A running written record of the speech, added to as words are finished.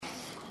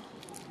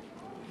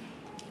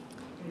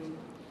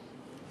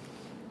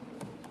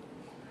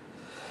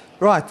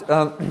Right.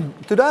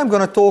 Today I'm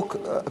going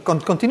to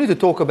continue to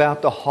talk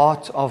about the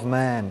heart of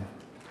man.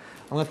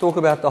 I'm going to talk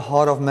about the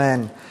heart of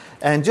man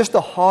and just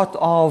the heart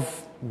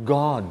of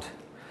God.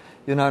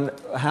 You know,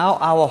 how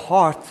our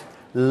heart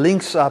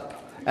links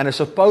up and is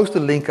supposed to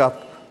link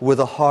up with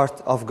the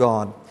heart of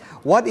God.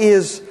 What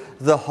is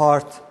the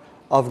heart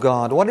of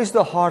God? What is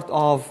the heart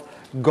of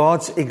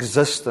God's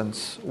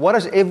existence? What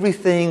does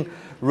everything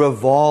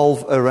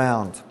revolve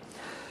around?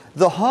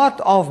 The heart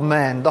of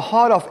man, the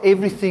heart of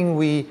everything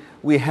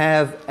we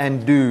have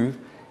and do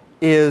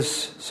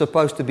is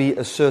supposed to be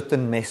a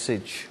certain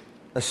message,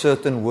 a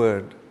certain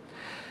word.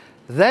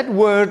 That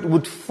word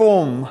would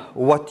form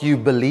what you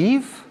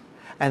believe,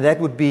 and that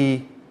would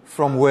be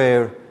from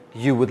where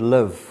you would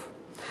live.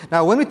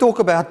 Now, when we talk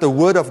about the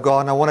Word of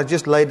God, and I want to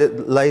just lay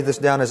this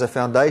down as a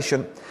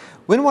foundation.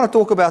 When we want to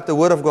talk about the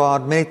Word of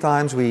God, many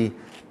times we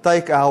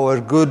take our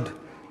good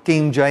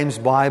King James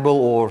Bible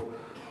or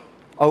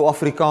Ou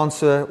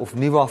Afrikaanse of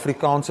Nuwe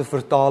Afrikaanse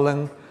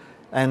vertaling.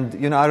 And,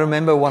 you know, I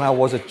remember when I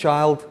was a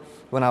child,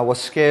 when I was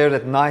scared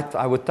at night,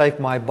 I would take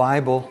my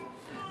Bible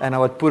and I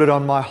would put it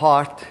on my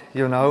heart,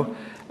 you know,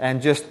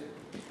 and just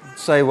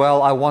say,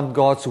 well, I want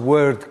God's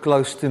Word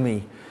close to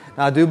me.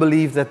 Now, I do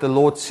believe that the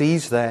Lord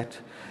sees that,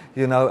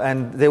 you know,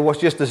 and there was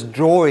just this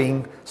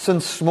drawing,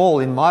 since small,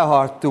 in my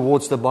heart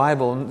towards the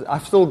Bible. And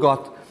I've still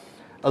got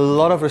a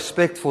lot of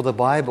respect for the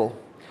Bible.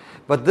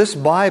 But this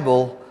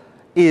Bible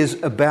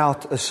is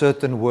about a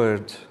certain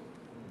word.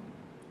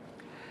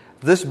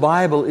 This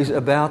Bible is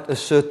about a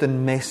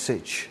certain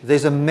message.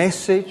 There's a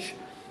message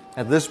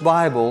that this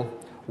Bible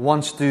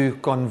wants to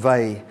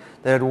convey,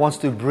 that it wants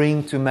to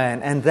bring to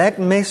man. And that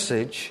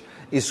message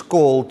is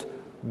called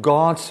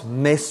God's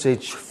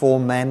message for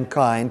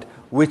mankind,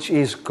 which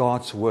is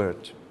God's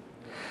Word.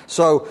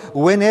 So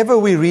whenever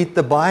we read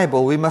the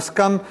Bible, we must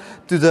come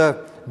to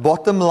the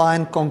bottom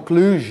line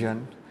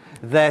conclusion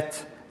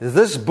that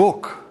this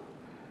book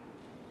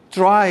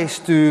tries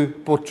to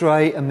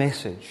portray a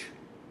message.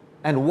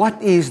 And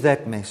what is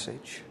that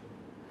message?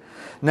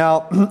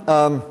 Now,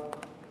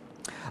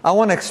 I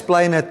want to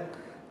explain it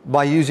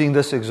by using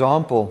this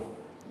example.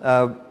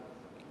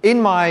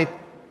 In my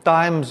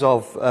times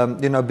of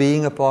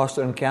being a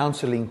pastor and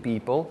counseling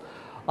people,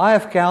 I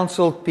have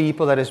counseled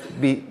people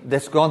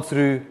that's gone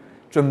through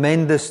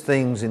tremendous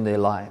things in their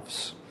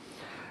lives.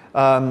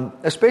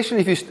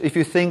 Especially if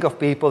you think of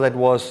people that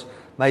was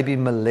maybe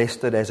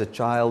molested as a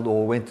child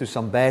or went through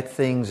some bad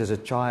things as a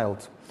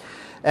child.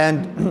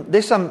 And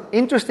there's some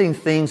interesting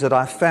things that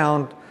I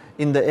found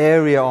in the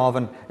area of,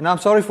 and I'm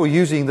sorry for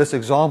using this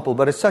example,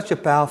 but it's such a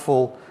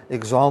powerful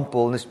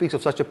example and it speaks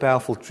of such a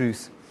powerful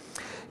truth.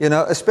 You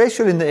know,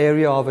 especially in the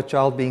area of a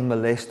child being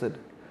molested.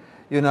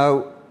 You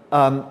know,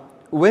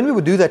 when we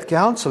would do that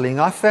counseling,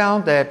 I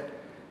found that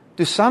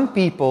to some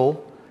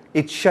people,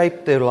 it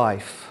shaped their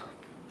life.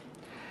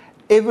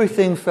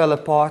 Everything fell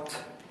apart,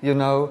 you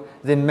know,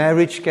 their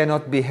marriage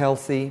cannot be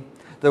healthy.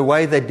 The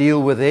way they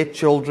deal with their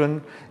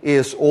children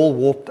is all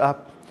warped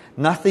up.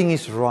 Nothing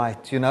is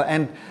right, you know,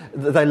 and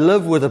they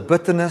live with a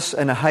bitterness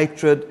and a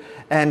hatred.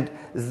 And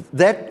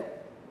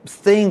that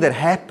thing that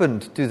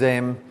happened to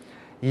them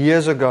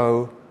years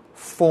ago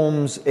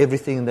forms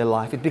everything in their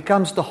life. It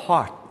becomes the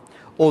heart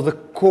or the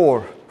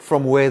core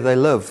from where they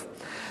live.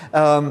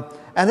 And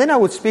then I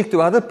would speak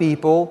to other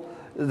people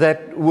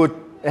that would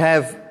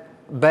have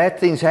bad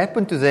things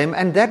happen to them,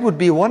 and that would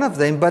be one of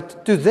them,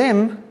 but to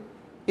them,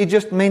 it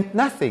just meant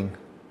nothing.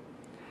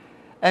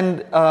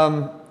 And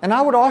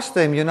I would ask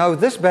them, you know,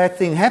 this bad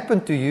thing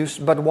happened to you,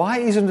 but why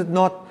isn't it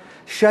not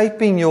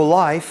shaping your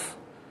life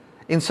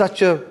in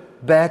such a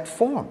bad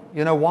form?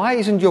 You know, why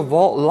isn't your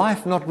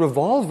life not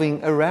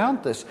revolving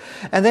around this?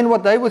 And then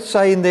what they would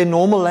say in their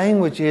normal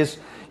language is,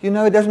 you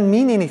know, it doesn't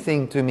mean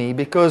anything to me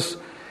because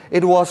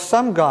it was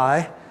some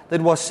guy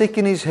that was sick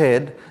in his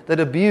head that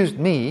abused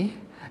me,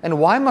 and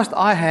why must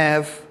I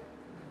have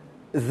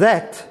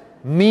that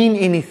mean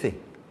anything?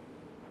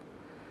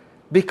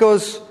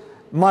 Because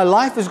my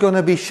life is going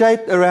to be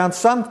shaped around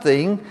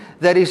something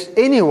that is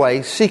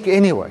anyway sick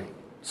anyway.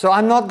 So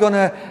I'm not going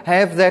to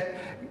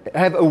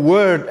have a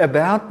word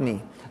about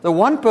me. The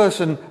one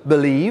person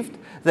believed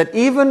that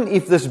even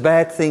if this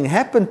bad thing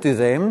happened to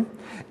them,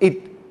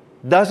 it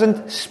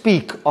doesn't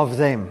speak of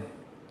them.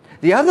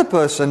 The other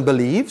person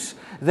believes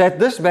that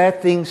this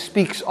bad thing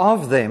speaks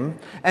of them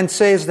and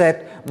says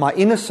that my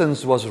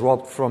innocence was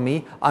robbed from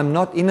me. I'm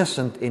not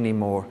innocent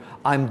anymore.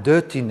 I'm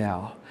dirty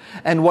now.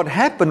 And what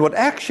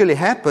actually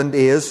happened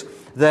is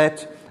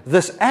that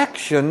this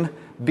action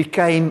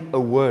became a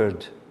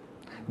word,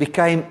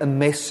 became a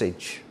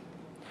message.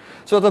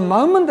 So the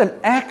moment an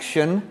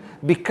action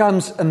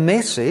becomes a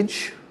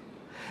message,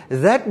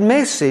 that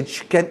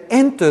message can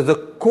enter the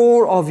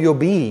core of your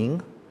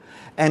being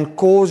and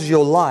cause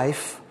your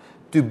life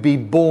to be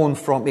born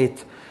from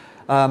it.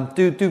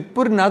 To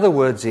put in other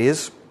words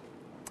is,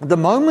 the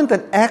moment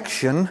an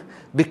action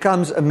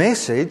becomes a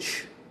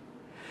message,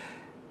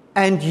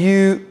 and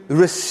you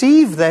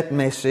receive that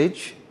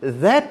message,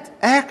 that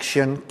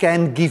action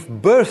can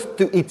give birth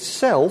to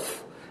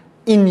itself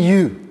in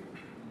you.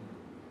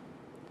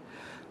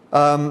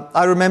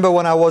 I remember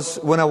when I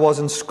was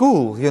in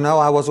school,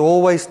 I was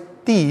always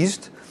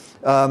teased,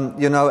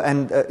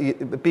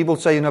 and people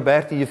say,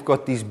 Bertie, you've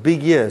got these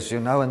big ears,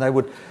 and they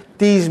would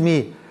tease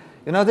me.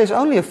 There's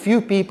only a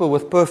few people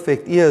with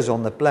perfect ears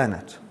on the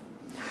planet.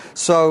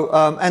 So,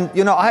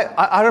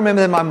 I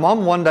remember that my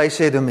mom one day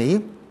said to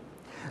me,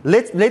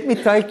 let me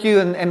take you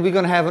and we're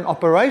going to have an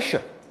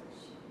operation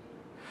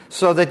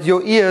so that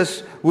your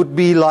ears would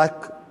be like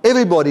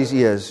everybody's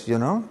ears,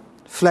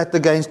 flat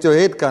against your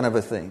head kind of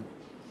a thing.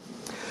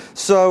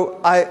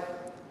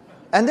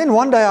 And then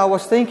one day I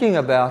was thinking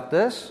about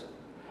this,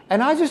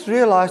 and I just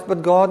realized,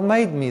 but God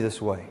made me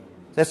this way.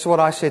 That's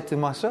what I said to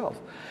myself.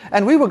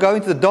 And we were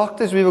going to the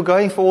doctors, we were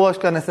going for all those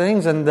kind of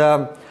things, and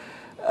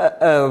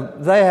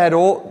they had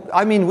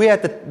we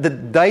had the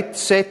date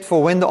set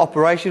for when the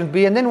operation would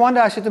be, and then one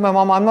day I said to my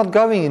mom, I'm not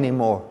going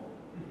anymore.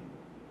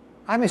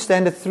 I'm a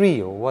standard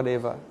 3 or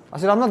whatever. I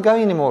said, I'm not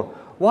going anymore.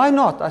 Why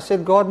not? I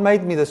said, God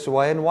made me this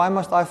way, and why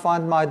must I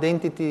find my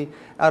identity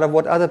out of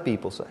what other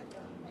people say?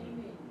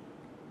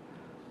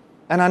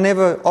 And I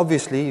never,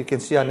 obviously, you can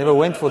see I never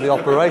went for the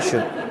operation.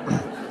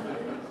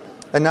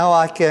 And now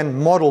I can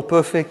model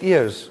perfect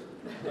ears.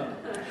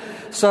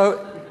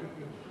 So,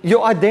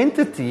 your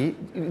identity,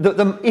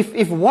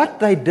 if what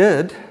they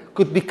did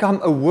could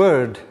become a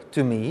word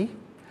to me,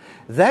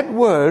 that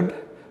word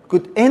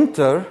could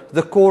enter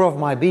the core of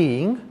my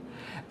being,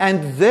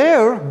 and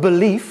their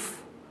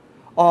belief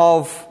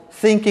of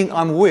thinking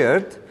I'm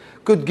weird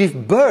could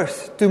give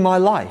birth to my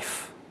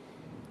life.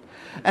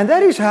 And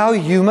that is how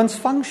humans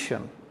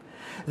function.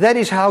 That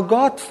is how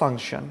God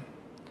functions.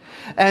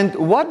 And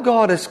what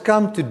God has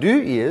come to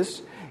do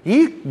is,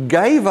 He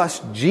gave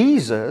us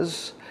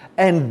Jesus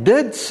and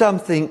did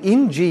something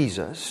in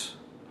Jesus.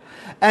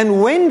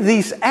 And when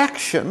these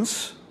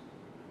actions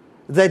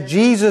that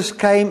Jesus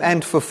came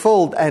and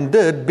fulfilled and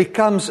did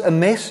becomes a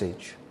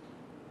message,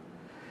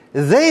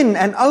 then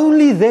and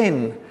only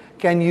then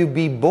can you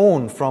be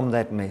born from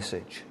that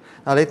message.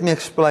 Now let me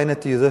explain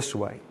it to you this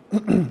way.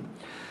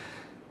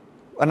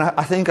 And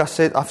I think I've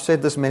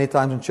said this many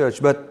times in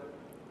church, but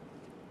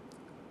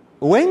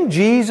when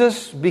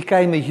Jesus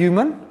became a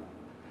human,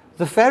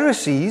 the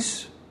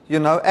Pharisees,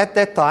 at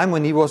that time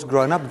when He was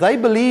grown up, they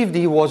believed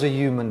He was a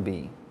human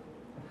being.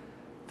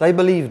 They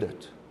believed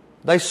it.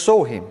 They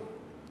saw Him.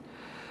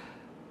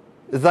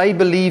 They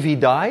believe He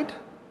died.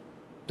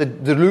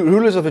 The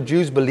rulers of the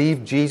Jews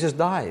believed Jesus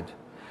died.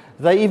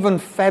 They even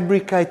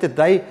fabricated,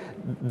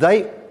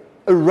 they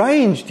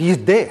arranged His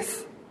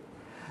death.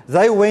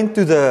 They went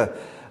to the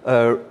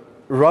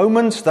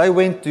Romans, they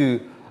went to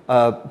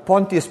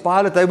Pontius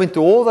Pilate, they went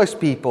to all those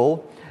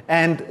people,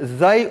 and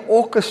they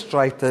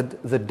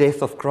orchestrated the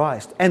death of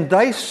Christ. And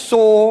they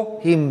saw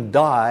Him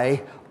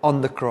die on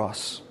the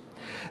cross.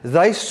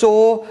 They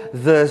saw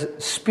the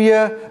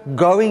spear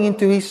going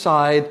into His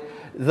side.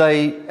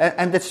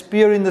 And that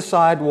spear in the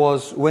side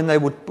was when they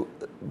would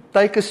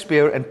take a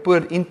spear and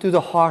put it into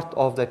the heart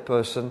of that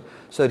person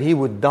so that he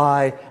would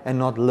die and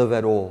not live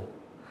at all.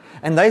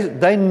 And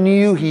they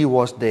knew He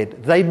was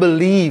dead. They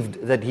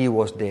believed that He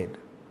was dead.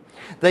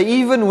 They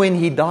even, when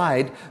He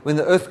died, when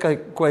the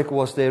earthquake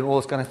was there and all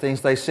those kind of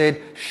things, they said,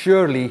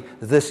 surely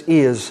this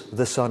is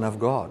the Son of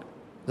God.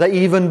 They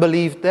even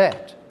believed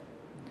that.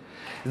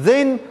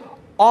 Then,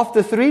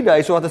 after 3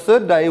 days, or the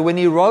third day, when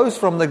He rose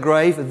from the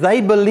grave,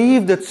 they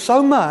believed it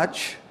so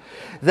much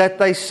that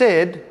they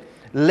said,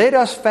 let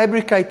us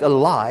fabricate a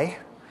lie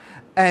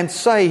and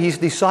say His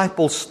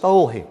disciples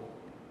stole Him.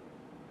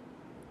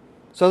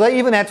 So they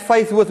even had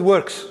faith with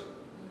works.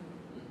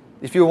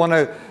 If you want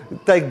to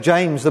take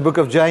James, the book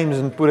of James,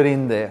 and put it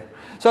in there.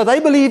 So they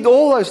believed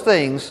all those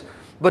things,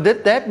 but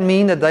did that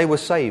mean that they were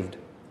saved?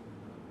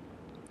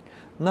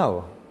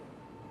 No.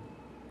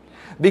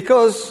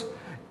 Because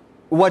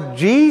what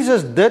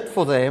Jesus did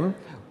for them,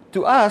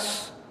 to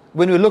us,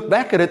 when we look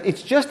back at it,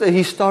 it's just a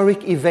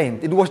historic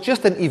event. It was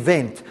just an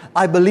event.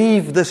 I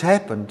believe this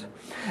happened.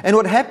 And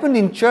what happened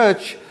in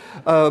church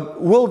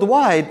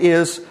worldwide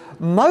is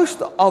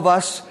most of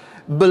us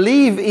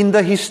believe in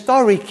the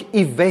historic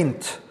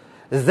event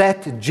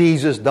that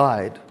Jesus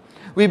died.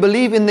 We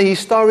believe in the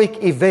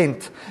historic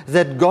event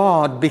that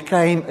God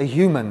became a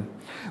human.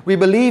 We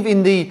believe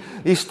in the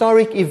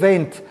historic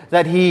event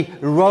that He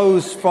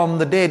rose from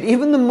the dead.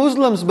 Even the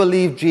Muslims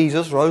believe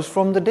Jesus rose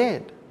from the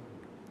dead.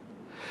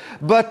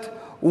 But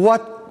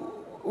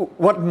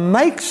what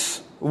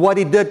makes what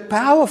He did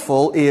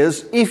powerful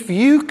is if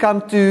you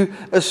come to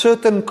a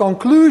certain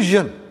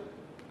conclusion.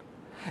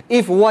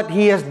 If what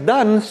He has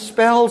done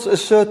spells a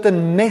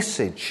certain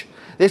message.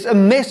 There's a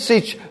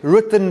message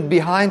written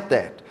behind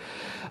that.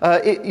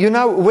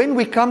 When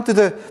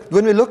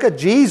we look at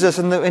Jesus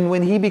and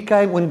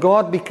when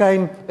God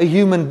became a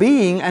human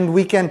being, and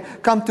we can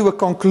come to a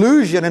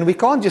conclusion, and we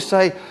can't just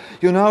say,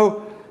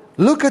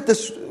 look at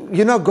this,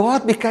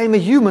 God became a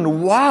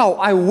human. Wow,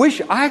 I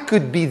wish I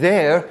could be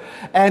there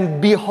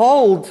and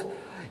behold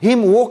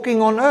Him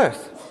walking on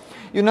earth.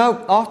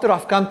 After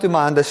I've come to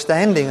my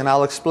understanding, and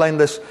I'll explain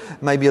this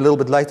maybe a little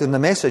bit later in the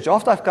message,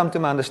 after I've come to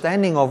my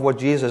understanding of what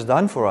Jesus has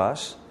done for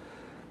us,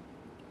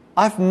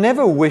 I've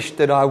never wished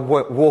that I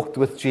walked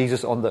with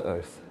Jesus on the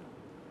earth.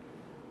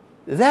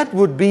 That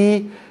would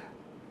be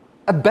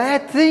a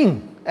bad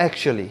thing,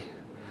 actually.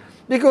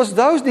 Because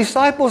those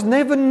disciples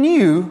never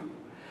knew,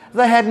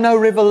 they had no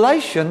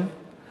revelation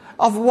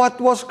of what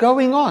was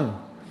going on.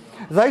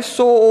 They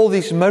saw all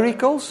these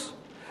miracles,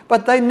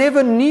 but they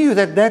never knew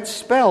that that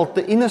spelled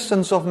the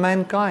innocence of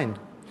mankind.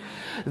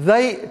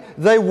 They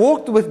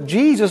walked with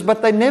Jesus,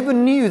 but they never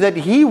knew that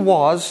He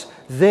was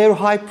their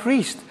high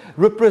priest,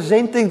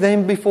 representing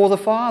them before the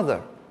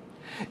Father.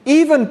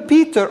 Even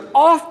Peter,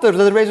 after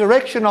the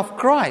resurrection of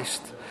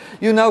Christ,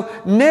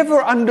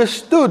 never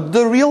understood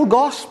the real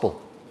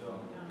gospel.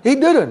 He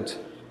didn't.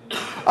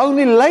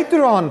 Only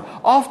later on,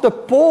 after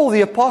Paul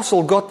the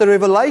Apostle got the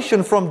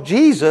revelation from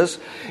Jesus,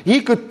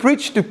 he could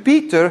preach to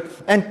Peter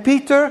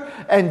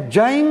and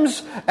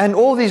James and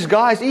all these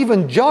guys,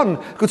 even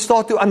John, could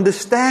start to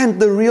understand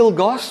the real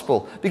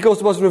gospel because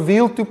it was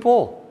revealed to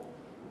Paul.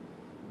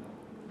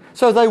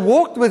 So they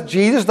walked with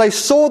Jesus, they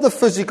saw the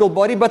physical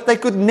body, but they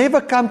could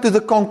never come to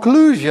the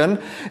conclusion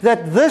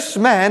that this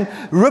man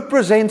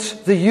represents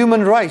the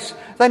human race.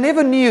 They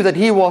never knew that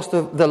he was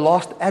the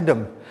last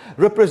Adam,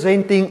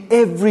 representing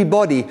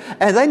everybody.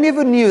 And they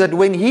never knew that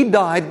when He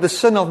died, the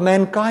sin of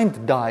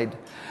mankind died.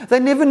 They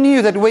never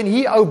knew that when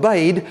He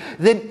obeyed,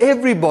 then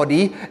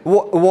everybody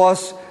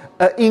was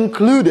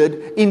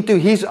included into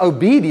His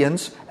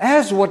obedience,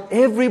 as what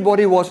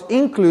everybody was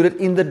included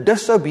in the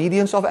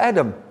disobedience of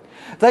Adam.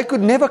 They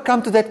could never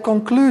come to that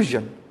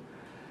conclusion.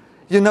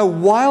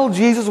 While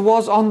Jesus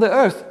was on the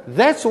earth.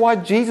 That's why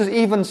Jesus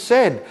even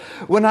said,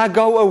 when I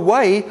go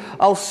away,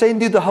 I'll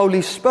send you the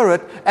Holy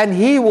Spirit, and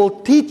He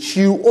will teach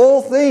you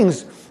all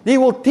things. He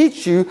will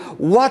teach you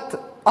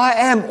what I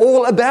am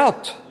all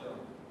about.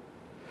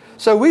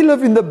 So we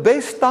live in the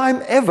best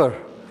time ever.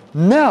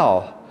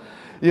 Now,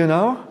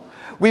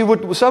 we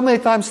would so many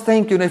times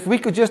think, if we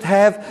could just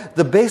have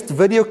the best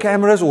video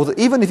cameras, or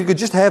even if you could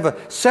just have a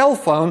cell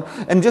phone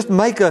and just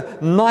make a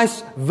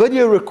nice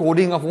video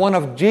recording of one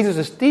of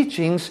Jesus'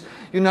 teachings,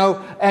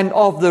 and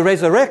of the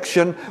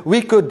resurrection,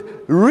 we could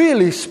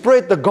really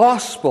spread the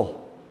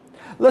gospel.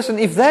 Listen,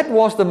 if that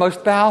was the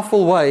most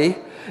powerful way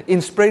in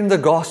spreading the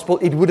gospel,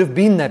 it would have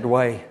been that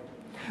way.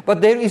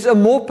 But there is a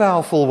more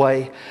powerful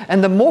way.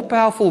 And the more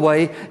powerful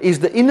way is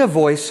the inner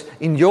voice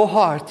in your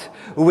heart,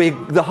 where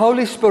the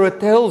Holy Spirit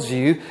tells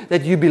you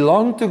that you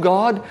belong to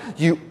God,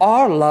 you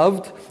are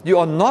loved, you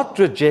are not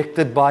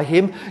rejected by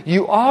Him,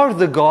 you are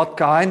the God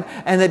kind,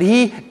 and that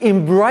He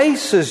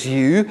embraces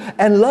you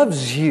and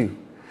loves you.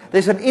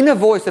 There's an inner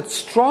voice that's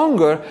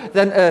stronger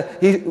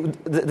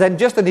than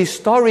just an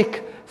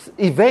historic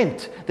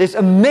event. There's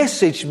a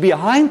message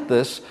behind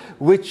this,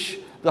 which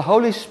the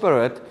Holy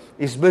Spirit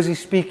is busy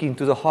speaking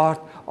to the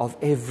heart of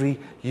every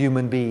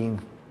human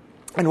being.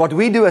 And what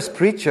we do as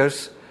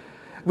preachers,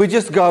 we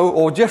just go,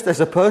 or just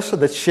as a person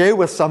that share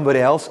with somebody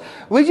else,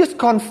 we just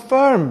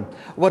confirm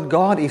what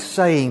God is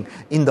saying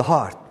in the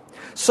heart.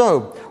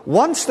 So,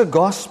 once the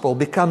gospel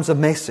becomes a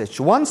message,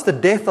 once the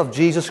death of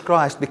Jesus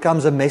Christ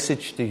becomes a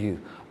message to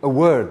you, a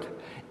word,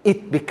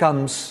 it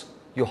becomes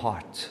your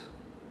heart.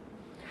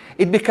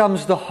 It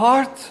becomes the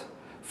heart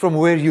from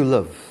where you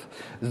live,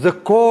 the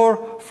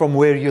core from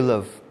where you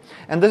live.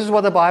 And this is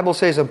what the Bible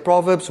says in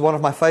Proverbs, one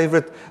of my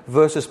favorite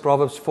verses,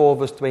 Proverbs 4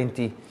 verse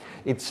 20.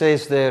 It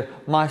says there,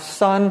 "My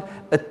son,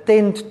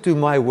 attend to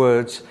my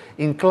words,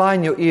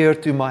 incline your ear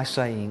to my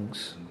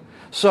sayings."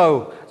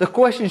 So, the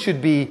question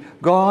should be,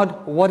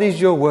 God, what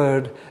is your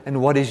word and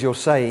what is your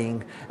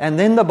saying? And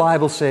then the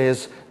Bible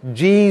says,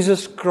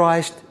 Jesus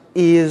Christ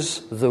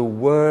is the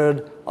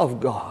Word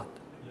of God.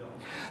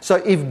 So,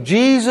 if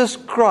Jesus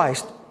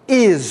Christ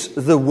is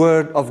the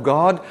Word of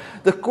God,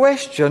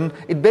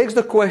 it begs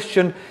the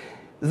question,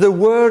 the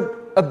Word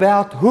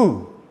about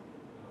who?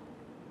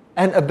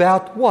 And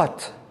about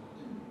what?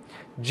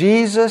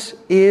 Jesus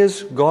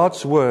is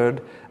God's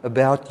Word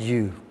about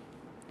you.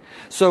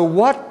 So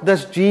what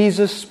does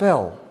Jesus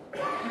spell?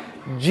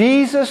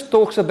 Jesus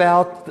talks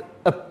about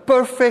a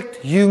perfect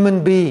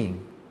human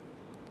being.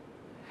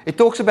 It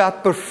talks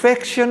about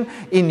perfection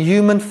in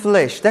human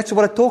flesh. That's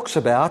what it talks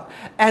about.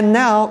 And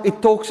now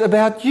it talks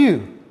about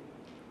you.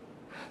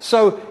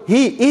 So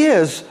He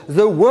is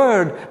the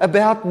Word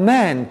about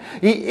man.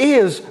 He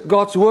is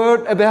God's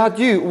Word about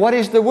you. What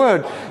is the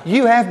Word?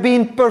 You have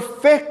been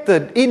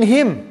perfected in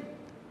Him.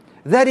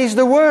 That is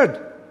the Word.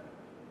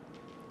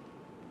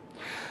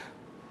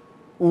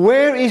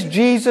 Where is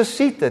Jesus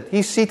seated?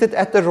 He's seated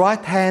at the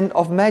right hand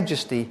of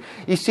majesty.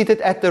 He's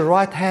seated at the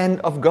right hand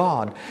of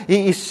God.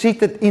 He is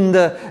seated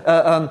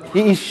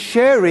He is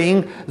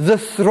sharing the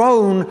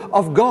throne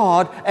of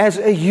God as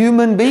a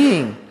human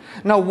being.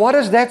 Now, what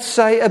does that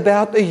say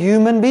about a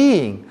human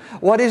being?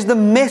 What is the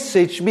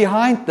message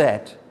behind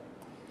that?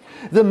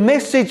 The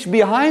message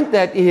behind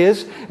that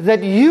is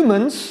that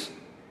humans,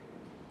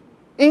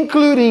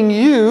 including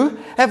you,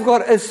 have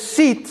got a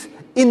seat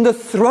in the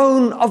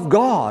throne of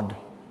God.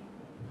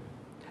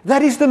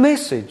 That is the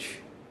message.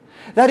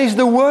 That is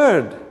the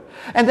Word.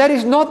 And that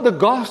is not the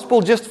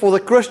gospel just for the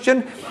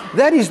Christian.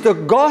 That is the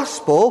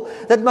gospel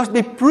that must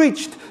be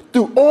preached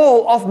to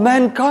all of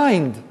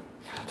mankind,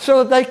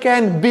 so that they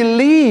can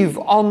believe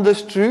on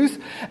this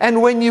truth.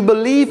 And when you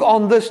believe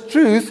on this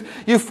truth,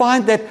 you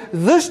find that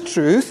this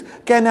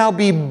truth can now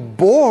be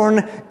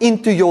born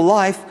into your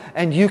life,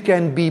 and you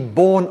can be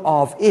born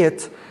of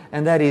it.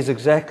 And that is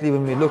exactly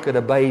when we look at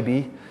a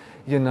baby,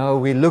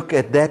 we look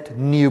at that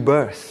new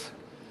birth.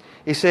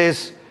 He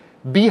says,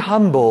 be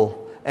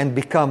humble and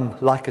become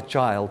like a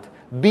child.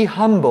 Be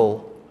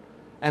humble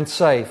and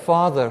say,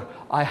 Father,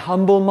 I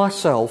humble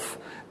myself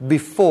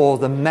before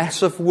the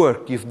massive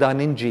work you've done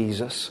in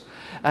Jesus.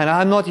 And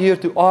I'm not here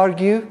to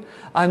argue.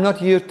 I'm not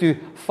here to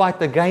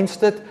fight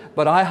against it.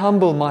 But I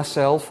humble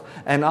myself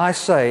and I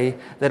say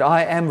that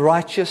I am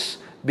righteous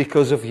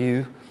because of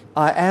you.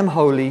 I am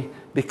holy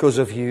because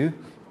of you.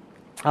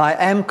 I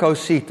am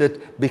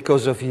co-seated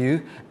because of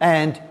you.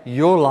 And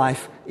your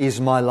life is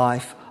my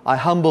life. I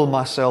humble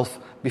myself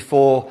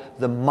before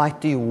the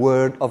mighty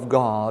Word of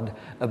God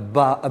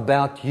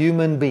about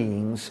human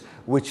beings,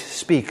 which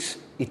speaks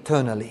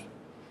eternally.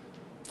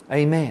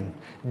 Amen.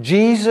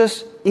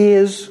 Jesus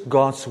is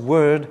God's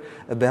Word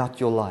about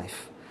your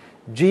life.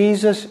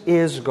 Jesus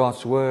is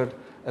God's Word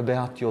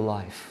about your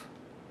life.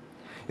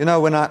 When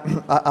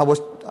I was,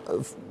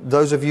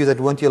 those of you that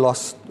weren't here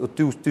last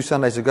two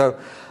Sundays ago,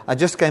 I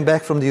just came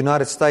back from the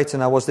United States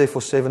and I was there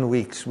for 7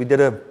 weeks.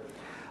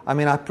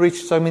 I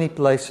preached so many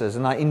places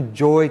and I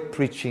enjoyed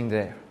preaching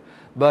there.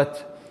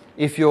 But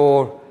if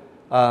you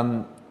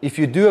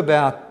do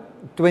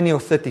about 20 or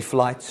 30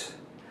 flights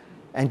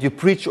and you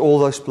preach all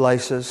those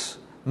places,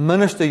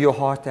 minister your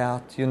heart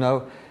out,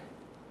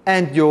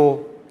 and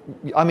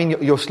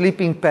your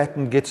sleeping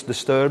pattern gets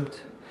disturbed,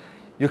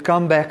 you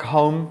come back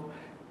home,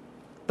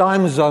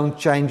 time zone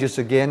changes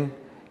again,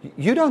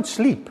 you don't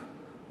sleep.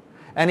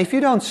 And if you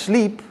don't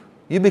sleep,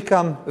 you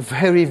become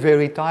very,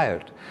 very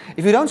tired.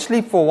 If you don't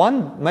sleep for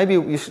maybe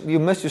you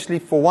miss your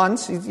sleep for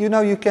once,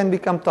 you can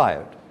become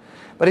tired.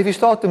 But if you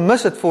start to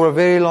miss it for a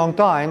very long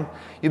time,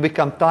 you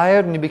become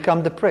tired and you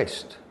become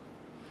depressed.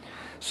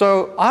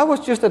 So I was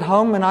just at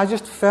home and I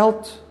just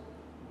felt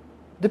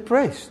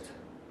depressed.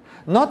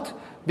 Not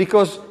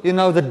because,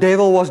 the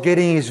devil was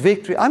getting his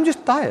victory. I'm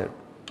just tired.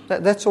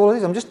 That's all it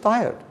is. I'm just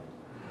tired.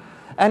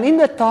 And in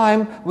that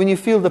time, when you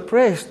feel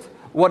depressed,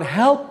 what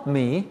helped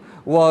me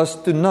was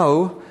to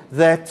know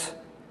that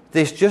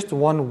there's just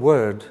one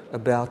word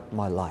about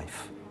my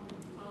life.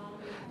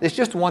 There's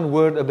just one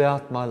word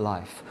about my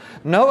life.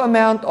 No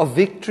amount of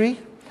victory,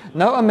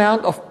 no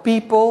amount of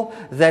people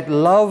that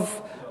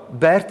love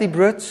Bertie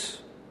Brits,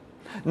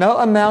 no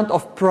amount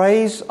of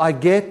praise I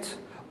get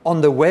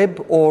on the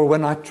web or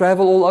when I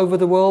travel all over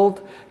the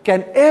world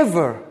can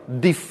ever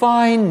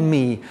define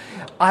me.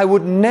 I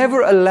would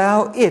never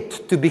allow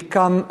it to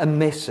become a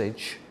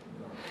message.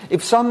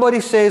 If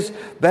somebody says,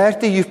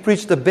 Bertie, you've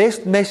preached the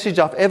best message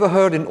I've ever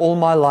heard in all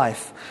my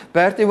life.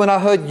 Bertie, when I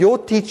heard your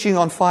teaching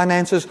on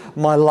finances,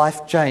 my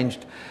life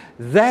changed.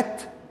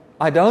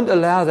 I don't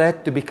allow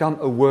that to become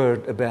a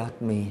word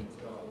about me.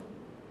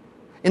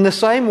 In the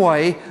same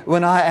way,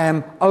 when I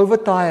am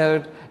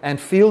overtired and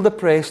feel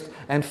depressed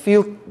and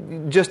feel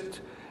just,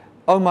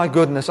 oh my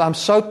goodness, I'm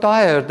so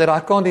tired that I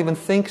can't even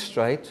think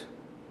straight,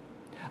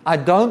 I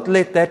don't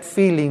let that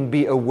feeling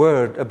be a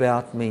word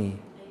about me.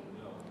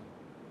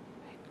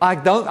 I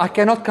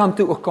cannot come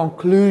to a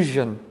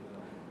conclusion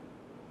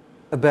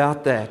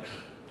about that,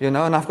 and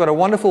I've got a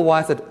wonderful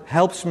wife that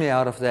helps me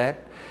out of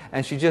that,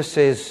 and she just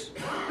says,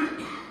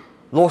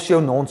 los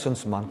jou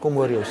nonsense man, kom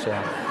oor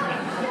yourself.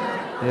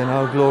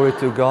 Glory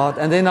to God.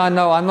 And then I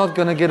know I'm not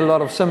going to get a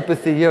lot of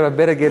sympathy here, I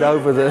better get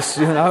over this,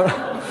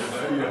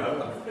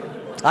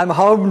 I'm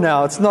home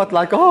now. It's not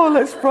like, oh,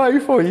 let's pray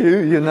for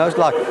you, It's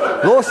like,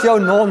 los jou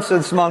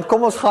nonsense man,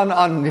 kom ons gaan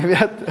aan, jy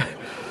weet.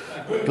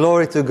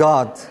 Glory to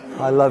God.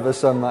 I love her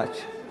so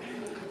much.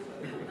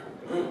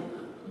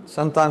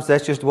 Sometimes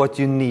that's just what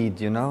you need,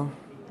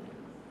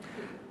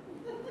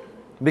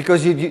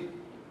 Because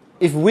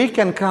if we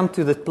can come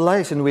to the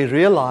place and we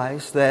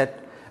realize that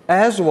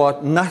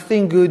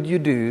nothing good you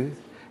do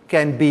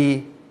can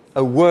be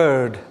a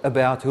word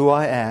about who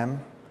I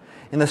am,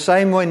 in the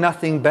same way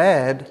nothing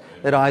bad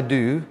that I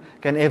do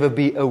can ever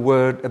be a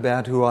word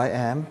about who I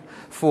am.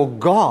 For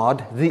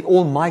God, the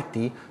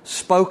Almighty,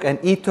 spoke an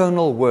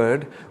eternal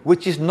word,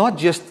 which is not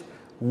just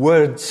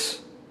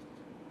words.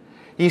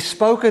 He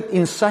spoke it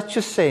in such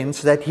a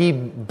sense that He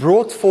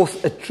brought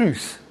forth a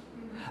truth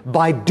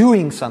by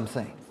doing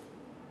something.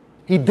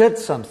 He did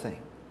something.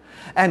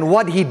 And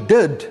what He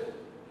did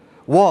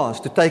was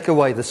to take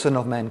away the sin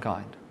of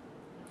mankind.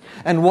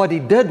 And what He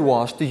did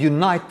was to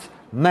unite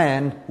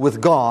man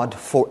with God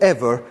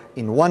forever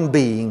in one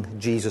being,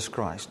 Jesus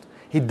Christ.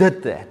 He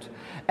did that.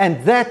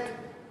 And that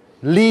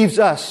leaves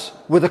us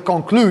with a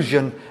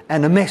conclusion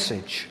and a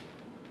message.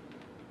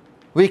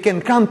 We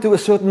can come to a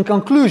certain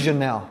conclusion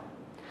now.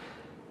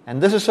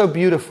 And this is so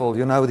beautiful.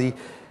 The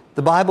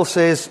Bible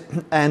says,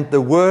 and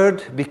the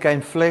Word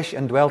became flesh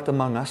and dwelt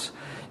among us.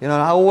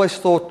 I always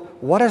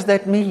thought, what does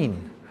that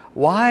mean?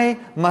 Why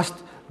must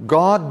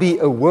God be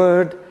a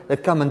Word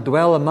that come and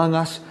dwell among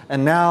us,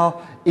 and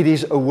now it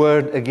is a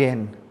Word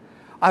again?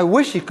 I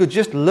wish He could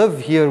just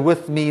live here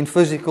with me in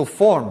physical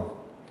form.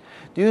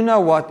 Do you know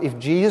what? If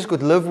Jesus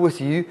could live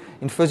with you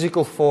in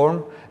physical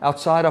form,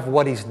 outside of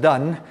what He's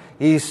done,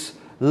 His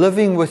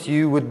living with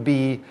you would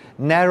be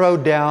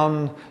narrowed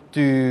down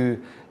to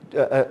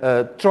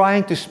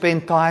trying to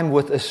spend time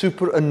with a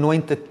super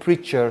anointed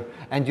preacher,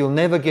 and you'll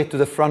never get to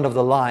the front of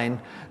the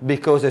line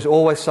because there's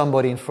always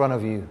somebody in front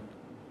of you.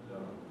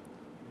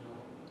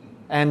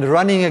 And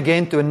running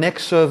again to a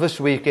next service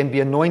where you can be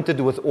anointed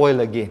with oil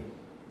again.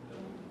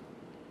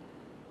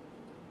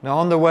 Now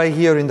on the way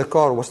here in the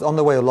car, was on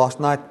the way last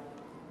night,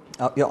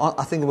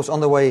 I think it was on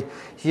the way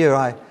here,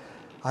 I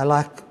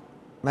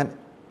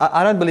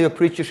don't believe a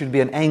preacher should be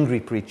an angry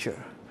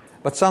preacher.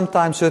 But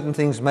sometimes certain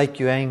things make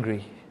you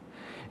angry.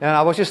 And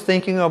I was just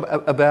thinking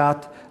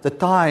about the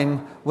time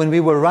when we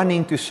were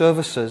running to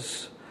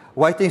services,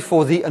 waiting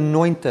for the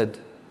anointed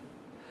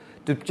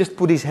to just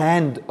put his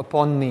hand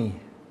upon me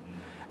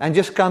and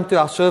just come to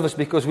our service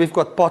because we've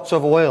got pots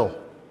of oil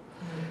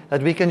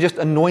that we can just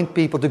anoint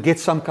people to get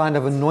some kind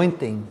of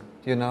anointing,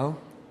 you know.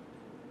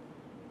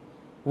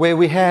 Where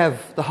we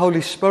have the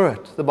Holy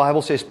Spirit, the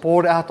Bible says,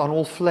 poured out on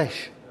all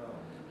flesh.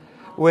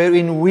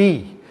 Wherein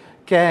we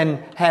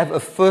can have a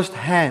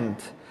first-hand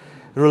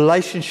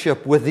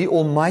relationship with the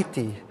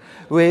Almighty.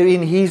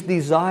 Wherein His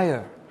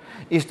desire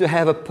is to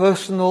have a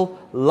personal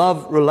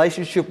love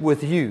relationship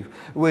with you.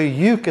 Where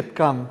you could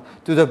come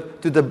to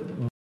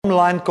the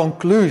line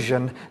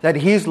conclusion that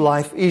His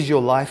life is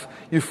your life.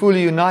 You're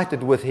fully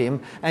united with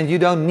Him, and you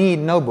don't need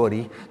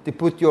nobody to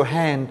put your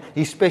hand,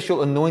 His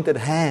special anointed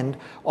hand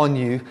on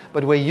you,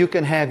 but where you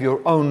can have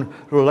your own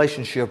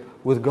relationship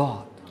with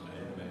God.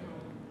 Amen.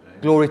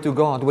 Glory to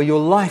God. Where your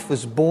life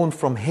is born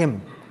from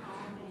Him.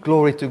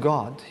 Glory to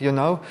God, you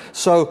know.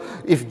 So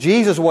if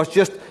Jesus was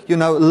just,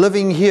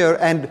 living here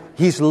and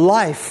His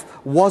life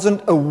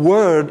wasn't a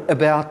word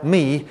about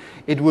me,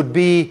 it would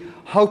be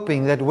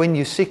hoping that when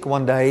you're sick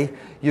one day,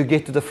 you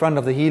get to the front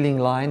of the healing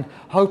line,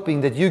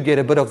 hoping that you get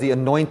a bit of the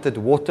anointed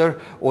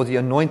water or the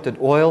anointed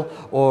oil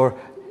or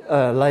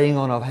laying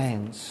on of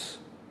hands.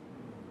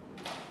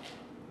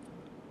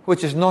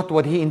 Which is not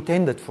what He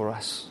intended for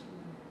us.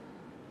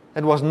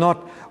 It was not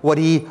what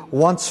He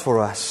wants for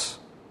us.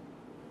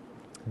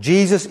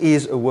 Jesus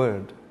is a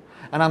word.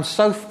 And I'm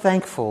so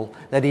thankful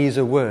that He is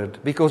a word,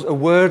 because a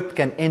word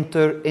can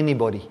enter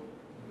anybody.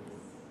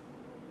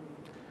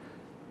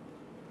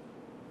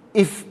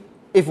 If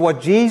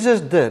what Jesus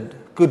did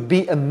could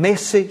be a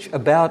message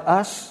about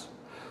us,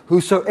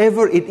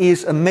 whosoever it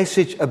is a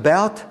message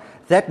about,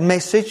 that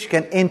message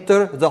can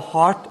enter the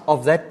heart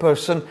of that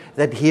person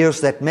that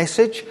hears that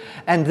message,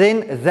 and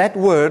then that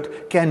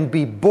word can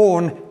be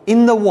born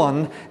in the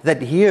one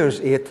that hears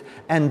it,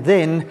 and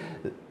then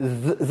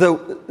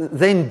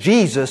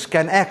Jesus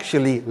can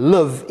actually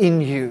live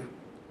in you.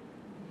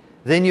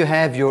 Then you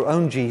have your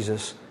own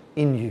Jesus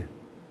in you.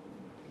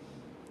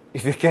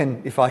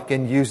 If I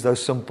can use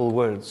those simple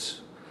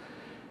words.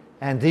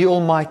 And the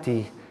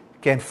Almighty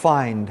can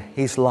find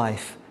His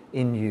life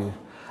in you.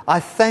 I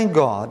thank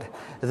God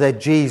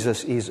that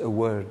Jesus is a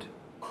word.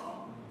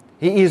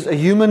 He is a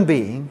human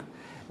being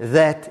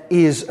that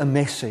is a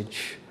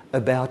message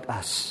about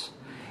us.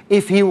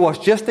 If He was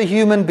just a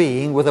human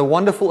being with a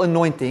wonderful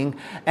anointing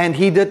and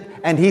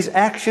His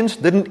actions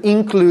didn't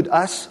include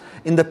us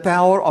in the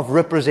power of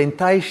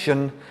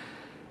representation,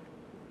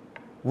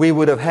 we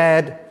would have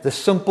had the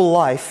simple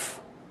life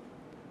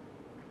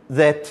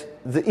that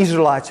the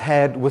Israelites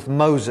had with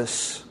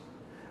Moses.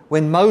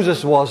 When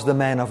Moses was the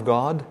man of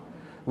God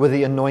with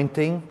the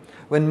anointing,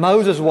 when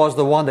Moses was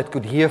the one that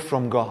could hear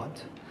from God.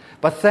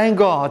 But thank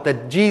God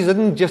that Jesus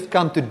didn't just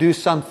come to do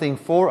something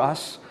for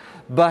us,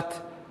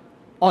 but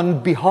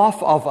on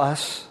behalf of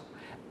us,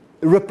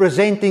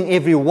 representing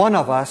every one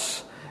of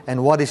us,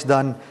 and what is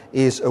done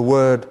is a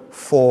word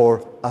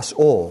for us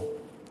all.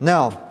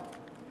 Now,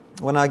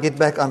 when I get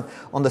back, on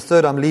the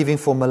 3rd, I'm leaving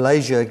for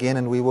Malaysia again,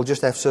 and we will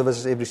just have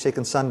services every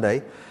second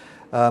Sunday.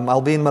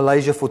 I'll be in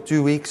Malaysia for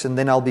 2 weeks, and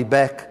then I'll be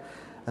back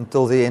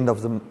until the end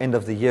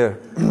of the year.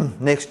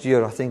 Next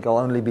year, I think I'll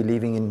only be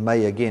leaving in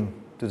May again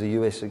to the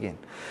US again.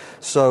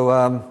 So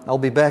I'll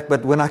be back.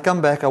 But when I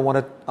come back, I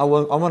want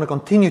to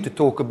continue to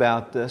talk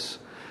about this,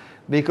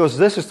 because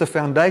this is the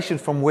foundation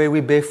from where we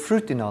bear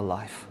fruit in our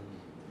life.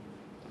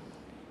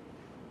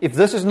 If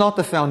this is not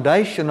the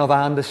foundation of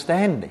our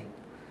understanding,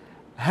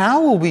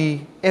 how will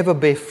we ever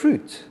bear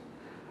fruit?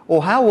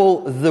 Or how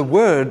will the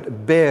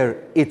Word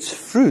bear its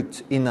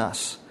fruit in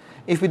us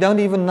if we don't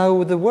even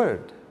know the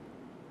Word?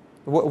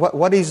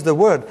 What is the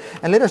Word?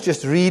 And let us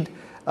just read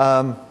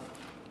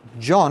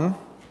John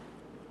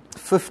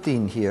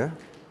 15 here.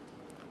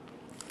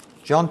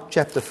 John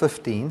chapter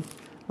 15. I'm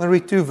going to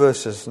read 2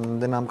 verses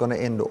and then I'm going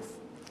to end off.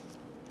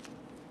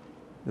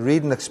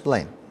 Read and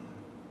explain,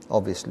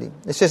 obviously.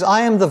 It says,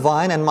 I am the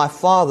vine and my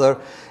Father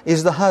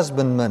is the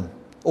husbandman,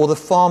 or the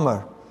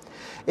farmer.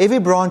 Every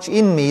branch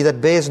in me that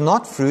bears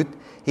not fruit,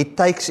 He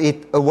takes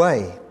it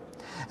away.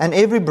 And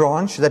every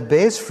branch that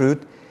bears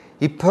fruit,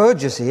 He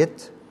purges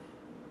it,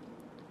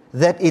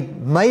 that it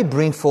may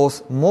bring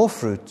forth more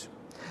fruit.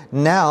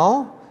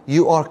 Now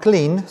you are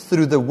clean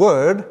through the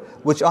word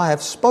which I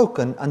have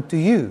spoken unto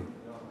you.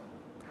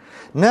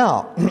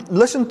 Now,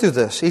 listen to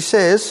this. He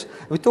says,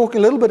 we talk a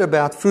little bit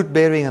about fruit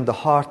bearing and the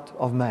heart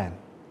of man.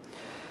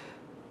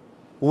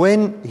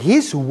 When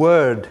His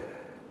word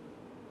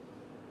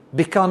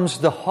becomes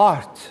the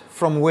heart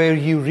from where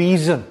you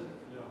reason,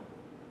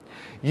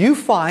 you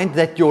find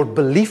that your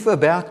belief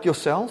about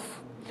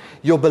yourself,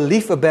 your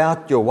belief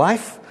about your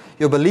wife,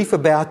 your belief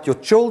about your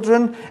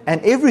children,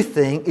 and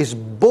everything is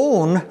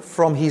born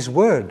from His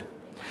word.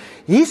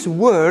 His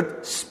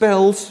word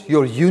spells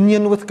your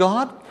union with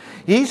God.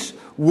 His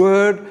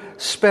word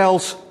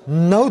spells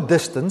no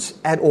distance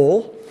at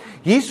all.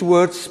 His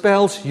word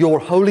spells your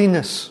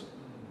holiness.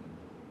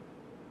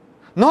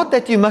 Not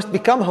that you must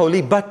become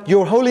holy, but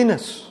your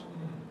holiness.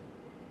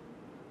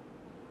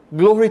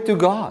 Glory to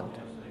God.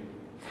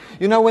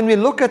 You know, when we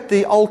look at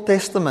the Old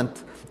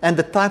Testament and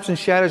the types and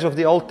shadows of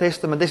the Old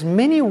Testament, there's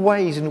many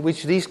ways in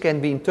which these can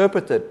be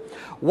interpreted.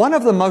 One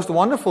of the most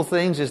wonderful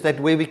things is that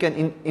where we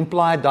can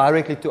imply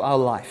directly to our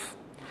life.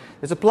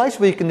 There's a place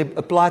where you can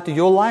apply to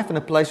your life and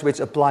a place where it's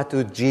applied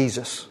to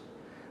Jesus,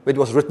 where it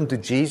was written to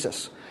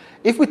Jesus.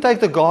 If we take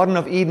the Garden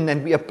of Eden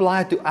and we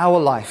apply it to our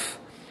life,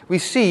 we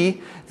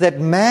see that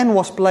man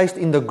was placed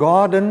in the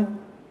garden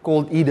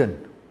called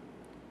Eden.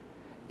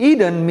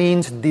 Eden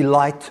means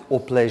delight or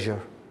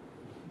pleasure.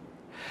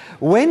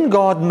 When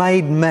God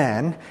made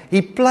man,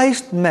 He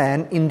placed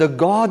man in the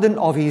garden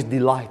of His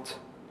delight.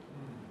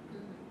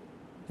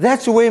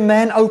 That's where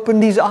man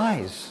opened his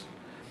eyes,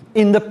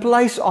 in the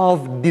place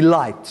of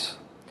delight.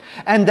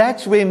 And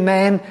that's where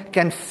man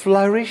can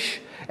flourish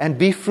and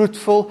be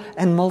fruitful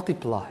and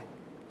multiply.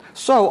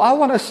 So I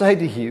want to say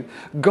to you,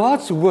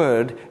 God's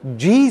word,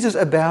 Jesus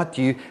about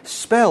you,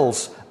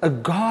 spells a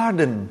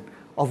garden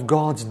of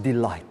God's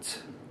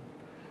delight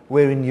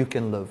wherein you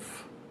can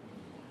live.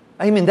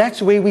 Amen.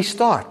 That's where we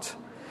start.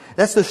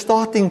 That's the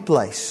starting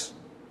place.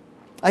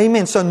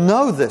 Amen. So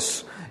know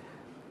this.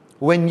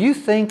 When you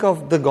think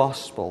of the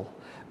gospel,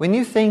 when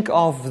you think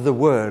of the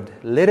word,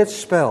 let it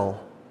spell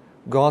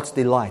God's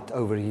delight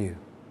over you.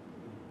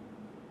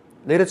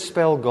 Let it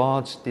spell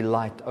God's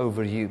delight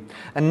over you.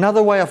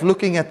 Another way of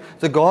looking at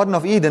the Garden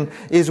of Eden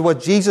is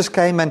what Jesus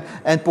came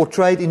and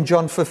portrayed in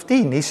John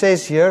 15. He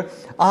says here,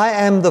 I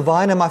am the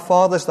vine and my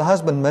Father is the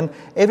husbandman.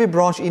 Every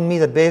branch in me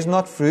that bears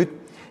not fruit,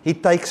 He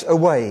takes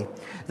away.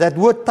 That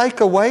word take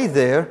away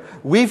there,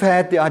 we've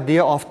had the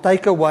idea of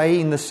take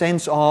away in the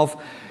sense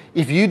of,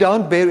 if you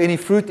don't bear any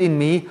fruit in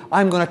me,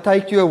 I'm going to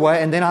take you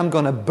away and then I'm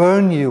going to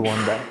burn you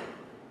one day.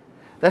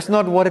 That's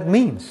not what it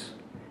means.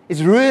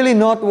 It's really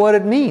not what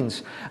it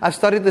means. I've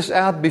studied this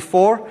out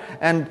before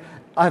and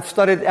I've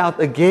studied it out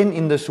again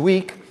in this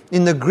week.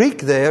 In the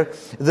Greek there,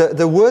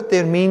 the word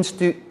there means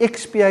to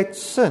expiate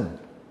sin.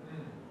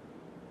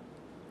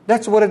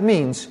 That's what it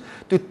means.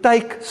 To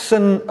take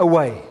sin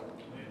away.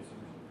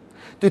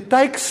 To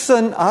take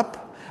sin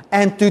up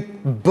and to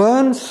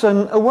burn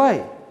sin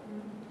away.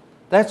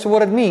 That's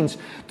what it means.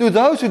 To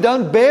those who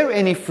don't bear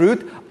any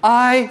fruit,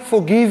 I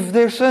forgive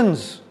their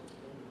sins.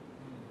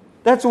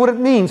 That's what it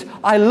means.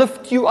 I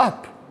lift you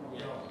up.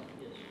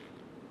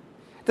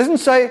 It doesn't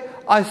say,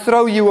 I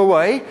throw you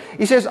away.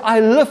 He says,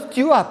 I lift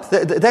you up.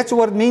 That's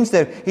what it means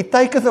there. He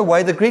taketh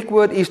away. The Greek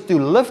word is to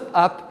lift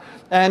up.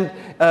 And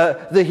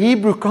the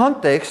Hebrew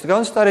context, go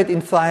and study it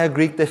in Thayer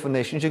Greek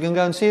definitions. You can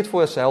go and see it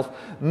for yourself.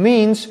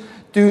 Means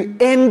to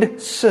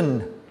end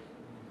sin.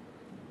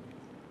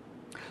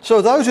 So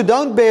those who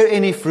don't bear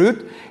any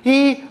fruit,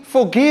 He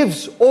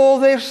forgives all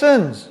their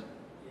sins.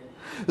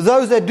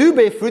 Those that do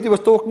bear fruit, He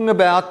was talking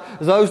about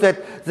those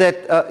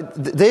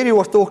there He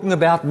was talking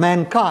about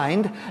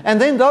mankind. And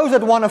then those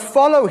that want to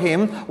follow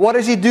Him, what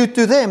does He do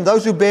to them?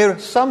 Those who bear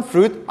some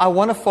fruit, I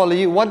want to follow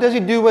you. What does He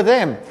do with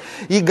them?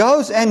 He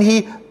goes and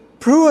He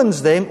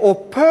prunes them or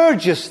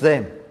purges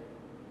them.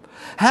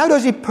 How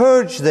does He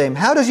purge them?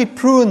 How does He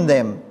prune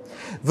them?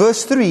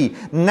 Verse 3,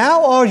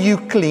 now are you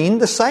clean,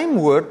 the same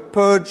word,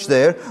 purge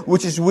there,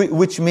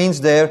 which means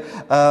there,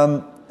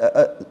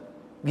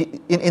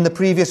 in the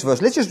previous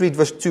verse. Let's just read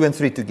verse 2 and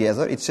 3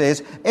 together. It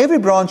says, every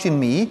branch in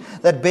me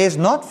that bears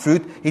not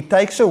fruit, He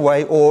takes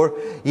away, or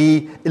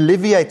He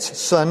alleviates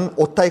sin,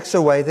 or takes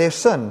away their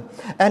sin.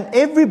 And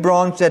every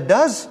branch that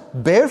does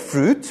bear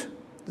fruit,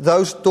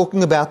 those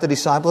talking about the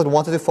disciples that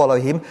wanted to follow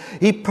Him,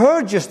 He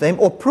purges them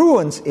or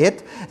prunes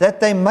it, that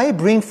they may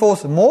bring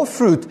forth more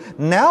fruit.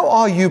 Now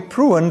are you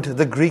pruned,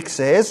 the Greek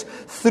says,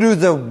 through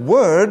the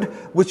word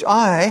which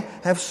I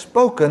have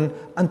spoken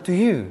unto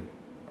you.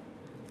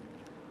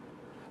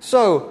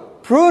 So,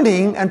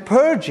 pruning and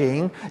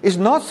purging is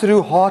not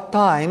through hard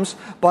times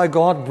by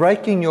God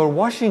breaking your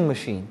washing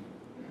machine,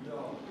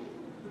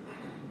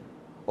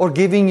 or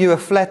giving you a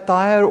flat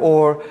tire,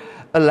 or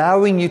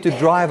allowing you to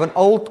drive an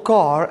old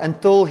car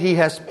until He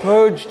has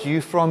purged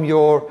you from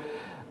your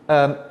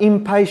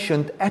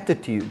impatient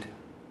attitude.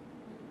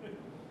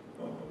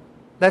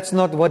 That's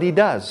not what He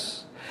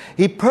does.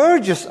 He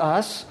purges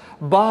us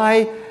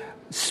by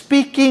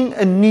speaking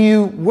a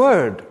new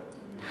word.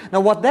 Now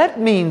what that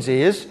means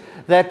is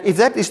that if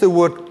that is the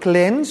word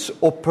cleanse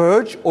or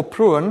purge or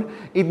prune,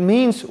 it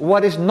means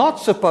what is not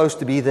supposed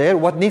to be there,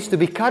 what needs to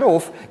be cut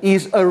off,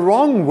 is a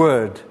wrong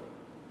word,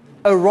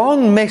 a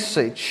wrong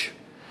message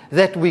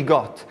that we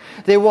got.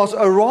 There was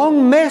a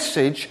wrong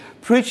message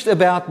preached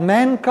about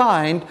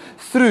mankind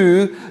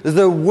through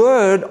the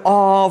word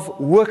of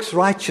works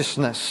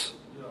righteousness,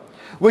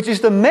 which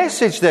is the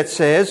message that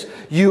says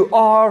you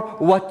are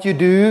what you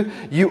do,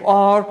 you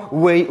are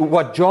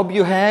what job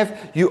you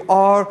have, you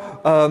are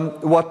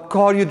what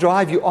car you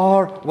drive, you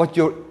are what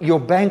your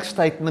bank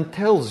statement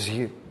tells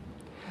you.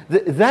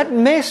 That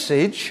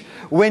message,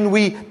 when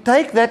we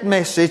take that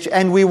message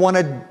and we want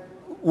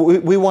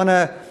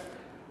to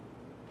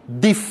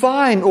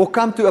define or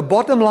come to a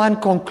bottom line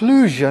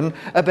conclusion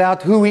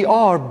about who we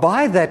are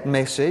by that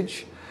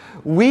message,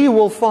 we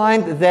will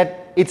find that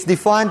it's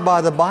defined by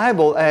the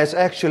Bible as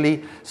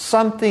actually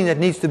something that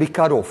needs to be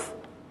cut off,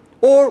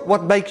 or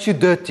what makes you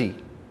dirty.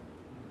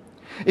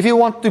 If you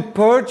want to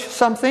purge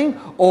something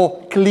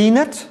or clean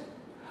it,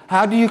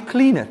 how do you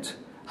clean it?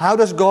 How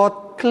does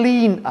God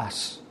clean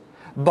us?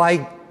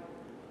 By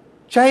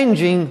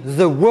changing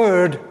the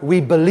word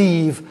we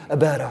believe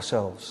about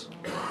ourselves.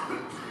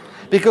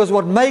 Because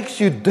what makes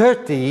you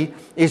dirty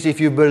is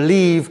if you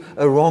believe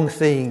a wrong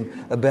thing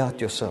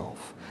about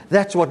yourself.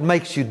 That's what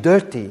makes you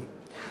dirty.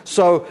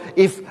 So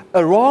if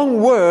a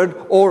wrong word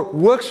or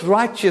works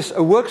righteousness,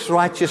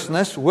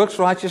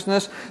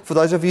 for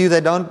those of you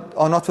that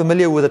are not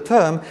familiar with the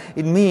term,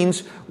 it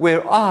means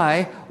where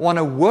I want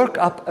to work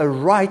up a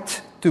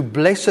right to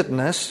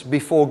blessedness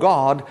before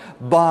God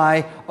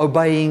by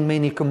obeying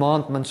many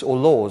commandments or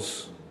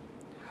laws.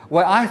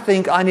 Where I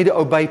think I need to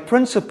obey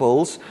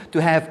principles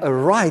to have a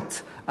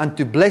right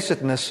unto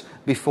blessedness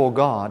before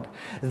God.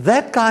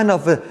 That kind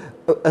of a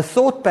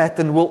thought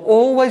pattern will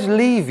always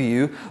leave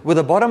you with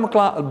a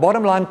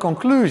bottom line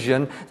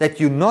conclusion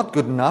that you're not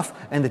good enough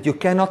and that you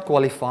cannot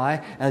qualify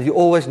and you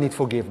always need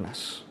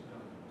forgiveness.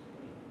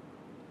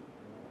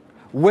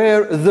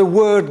 Where the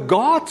word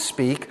God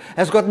speak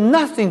has got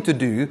nothing to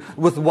do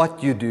with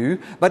what you do,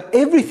 but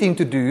everything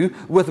to do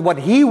with what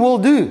He will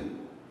do.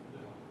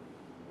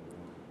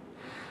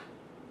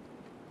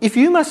 If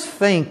you must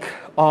think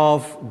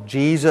of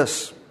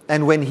Jesus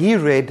and when He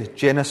read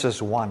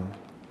Genesis 1,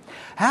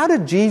 how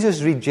did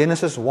Jesus read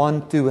Genesis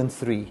 1, 2, and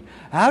 3?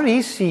 How did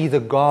He see the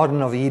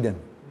Garden of Eden?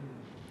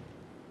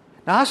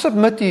 Now I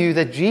submit to you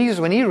that Jesus,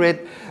 when He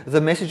read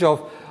the message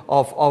of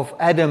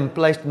Adam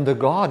placed in the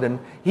garden,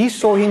 He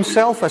saw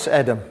Himself as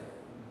Adam.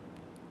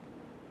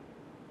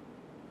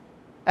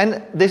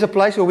 And there's a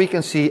place where we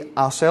can see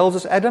ourselves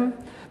as Adam,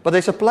 but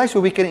there's a place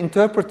where we can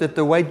interpret it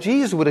the way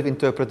Jesus would have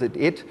interpreted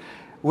it,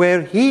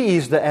 where He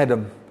is the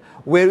Adam,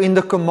 wherein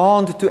the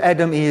command to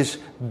Adam is,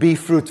 be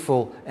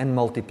fruitful and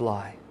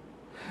multiply.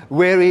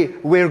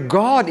 Where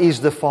God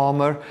is the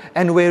farmer,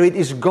 and where it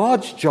is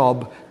God's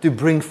job to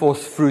bring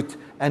forth fruit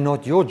and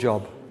not your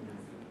job.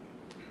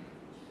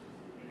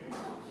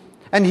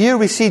 And here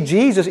we see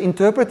Jesus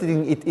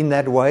interpreting it in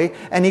that way,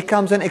 and He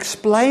comes and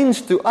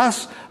explains to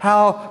us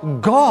how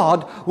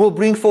God will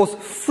bring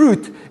forth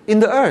fruit in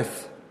the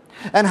earth.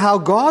 And how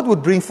God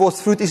would bring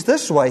forth fruit is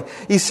this way.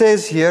 He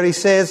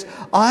says,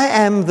 I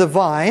am the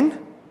vine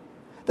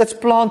that's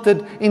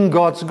planted in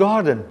God's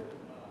garden,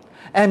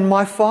 and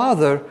my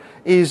Father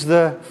is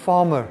the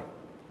farmer.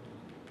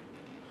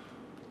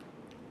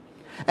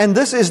 And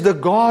this is the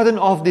garden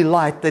of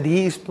delight that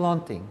He is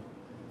planting.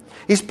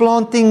 He's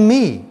planting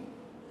me.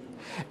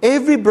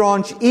 Every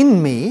branch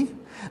in me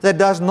that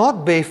does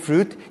not bear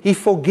fruit, He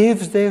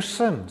forgives their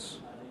sins.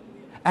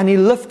 And He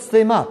lifts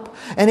them up.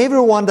 And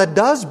everyone that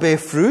does bear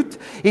fruit,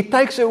 He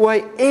takes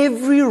away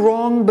every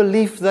wrong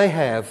belief they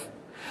have.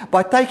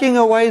 By taking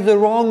away the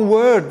wrong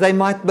word they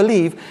might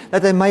believe,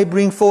 that they may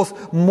bring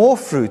forth more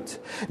fruit.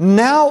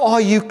 Now are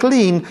you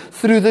clean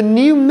through the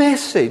new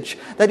message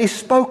that is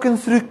spoken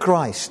through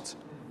Christ.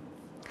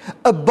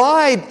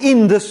 Abide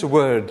in this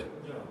word.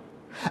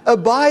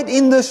 Abide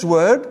in this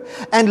word,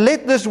 and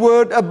let this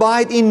word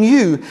abide in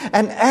you.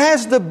 And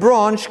as the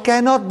branch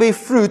cannot bear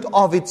fruit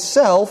of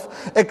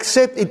itself,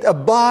 except it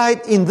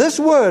abide in this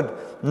word,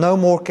 no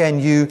more can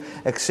you,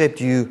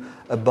 except you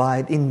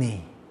abide in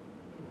me.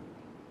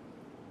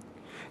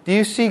 Do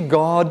you see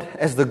God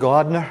as the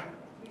gardener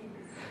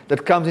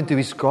that comes into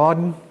His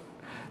garden,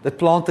 that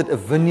planted a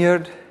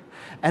vineyard,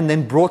 and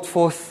then brought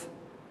forth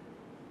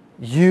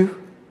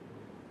you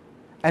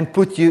and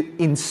put you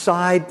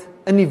inside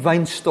in die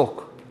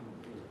wynstok?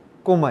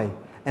 Kom hy,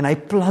 en hy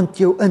plant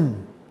jou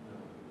in.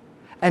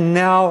 And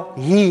now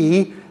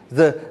He,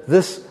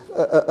 this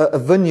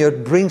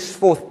vineyard, brings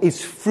forth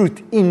its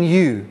fruit in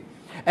you.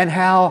 And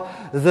how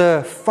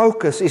the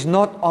focus is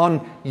not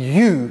on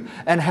you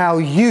and how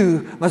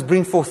you must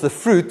bring forth the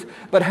fruit,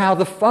 but how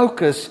the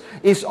focus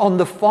is on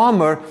the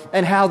farmer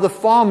and how the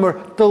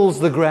farmer tills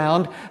the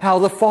ground, how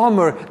the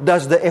farmer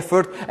does the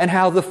effort, and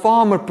how the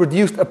farmer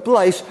produced a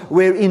place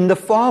wherein the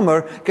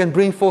farmer can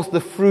bring forth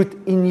the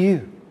fruit in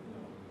you.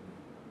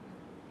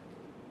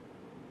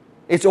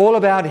 It's all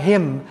about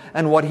Him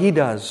and what He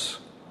does.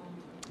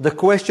 The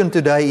question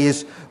today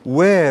is,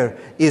 where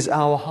is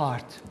our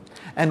heart?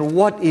 And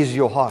what is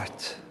your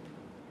heart?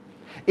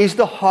 Is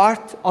the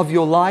heart of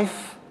your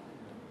life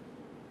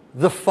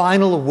the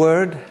final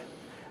word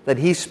that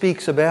He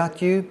speaks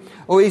about you?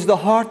 Or is the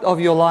heart of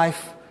your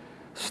life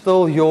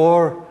still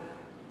your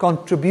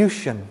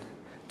contribution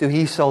to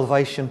His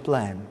salvation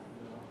plan?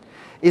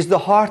 Is the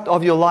heart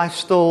of your life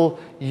still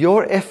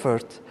your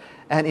effort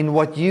and in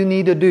what you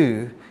need to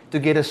do to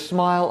get a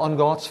smile on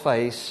God's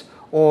face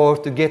or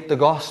to get the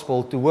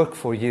gospel to work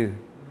for you?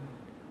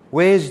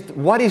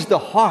 What is the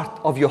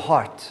heart of your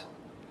heart?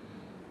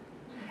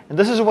 And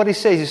this is what He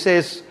says. He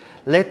says,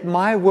 let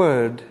my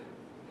word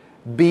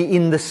be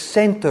in the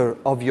center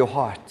of your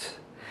heart.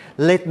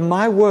 Let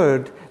my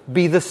word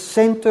be the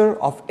center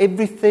of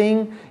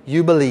everything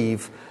you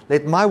believe.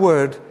 Let my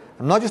word,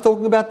 I'm not just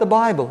talking about the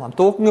Bible, I'm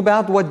talking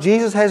about what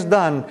Jesus has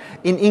done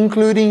in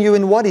including you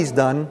in what He's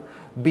done,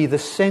 be the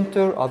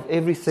center of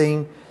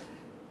everything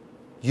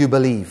you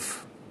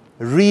believe.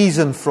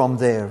 Reason from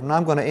there. And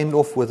I'm going to end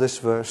off with this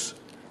verse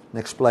and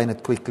explain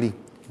it quickly.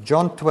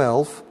 John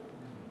 12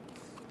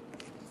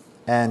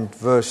 and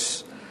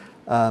verse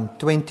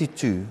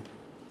 22.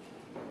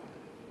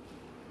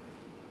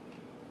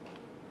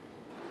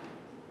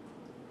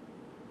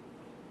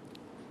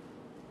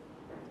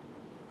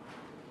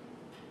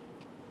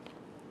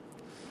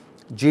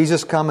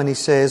 Jesus come and He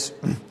says,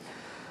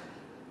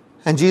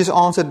 and Jesus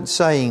answered,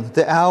 saying,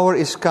 the hour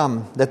is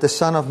come that the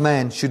Son of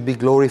Man should be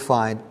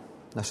glorified.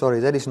 No, sorry,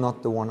 that is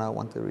not the one I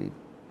want to read.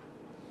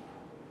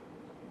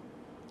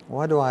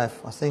 Why do I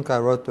think I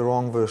wrote the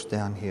wrong verse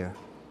down here.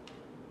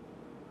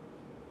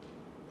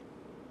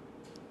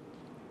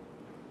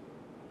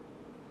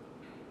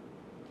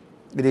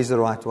 It is the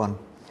right one.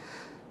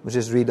 We'll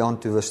just read on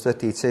to verse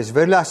 30. It says,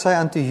 verily I say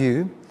unto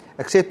you,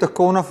 except a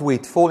corn of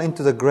wheat fall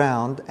into the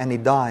ground, and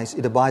it dies,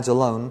 it abides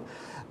alone.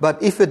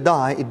 But if it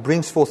die, it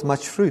brings forth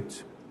much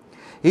fruit.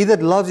 He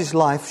that loves his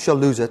life shall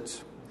lose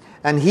it,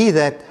 and he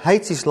that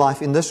hates his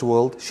life in this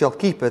world shall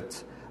keep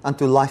it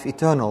unto life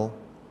eternal.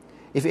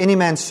 If any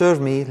man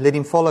serve me, let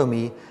him follow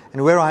me,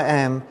 and where I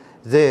am,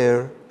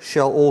 there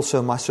shall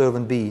also my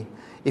servant be.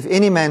 If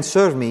any man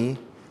serve me,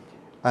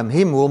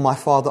 him will my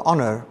Father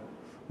honor.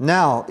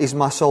 Now is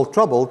my soul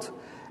troubled,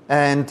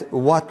 and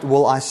what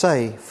will I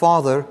say?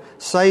 Father,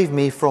 save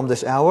me from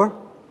this hour.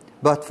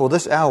 But for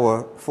this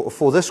hour,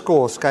 for this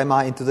cause came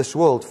I into this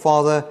world.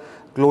 Father,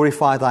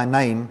 glorify thy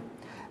name.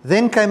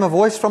 Then came a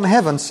voice from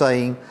heaven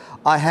saying,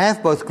 I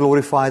have both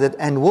glorified it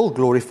and will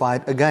glorify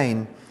it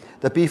again.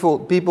 The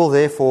people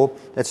therefore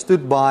that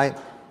stood by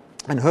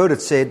and heard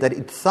it said that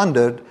it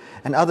thundered,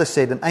 and others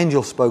said an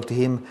angel spoke to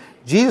him.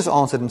 Jesus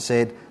answered and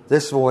said,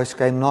 this voice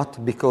came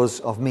not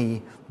because of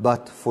me,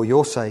 but for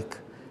your sake.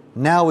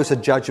 Now is the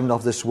judgment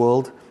of this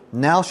world.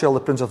 Now shall the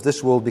prince of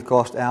this world be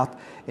cast out.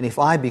 And if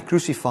I be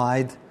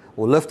crucified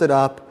or lifted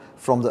up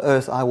from the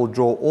earth, I will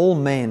draw all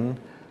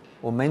men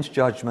or men's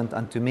judgment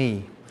unto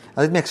me.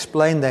 Now let me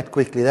explain that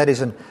quickly. That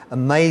is an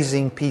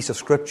amazing piece of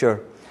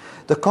scripture.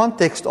 The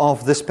context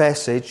of this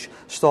passage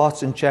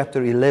starts in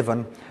chapter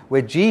 11,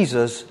 where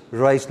Jesus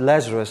raised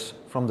Lazarus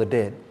from the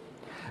dead.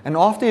 And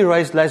after He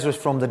raised Lazarus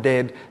from the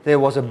dead, there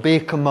was a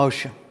big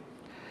commotion.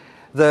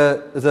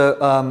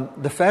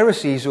 The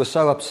Pharisees were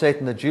so upset,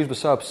 and the Jews were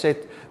so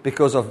upset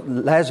because of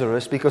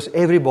Lazarus, because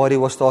everybody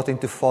was starting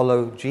to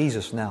follow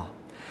Jesus now.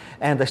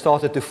 And they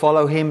started to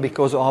follow Him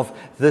because of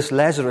this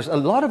Lazarus. A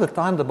lot of the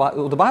time, the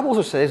Bible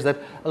also says that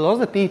a lot of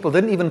the people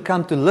didn't even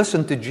come to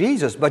listen to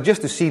Jesus, but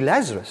just to see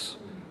Lazarus.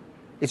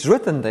 It's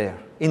written there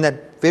in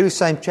that very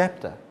same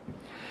chapter.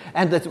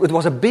 And it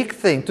was a big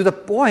thing, to the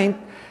point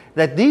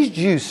that these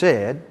Jews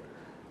said,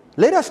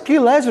 let us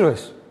kill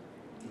Lazarus.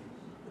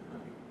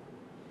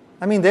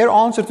 I mean, their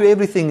answer to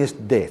everything is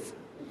death.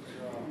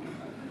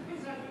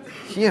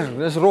 Hier,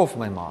 dis rof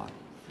my man.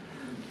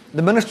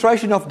 The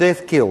ministration of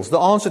death kills. The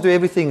answer to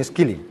everything is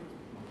killing.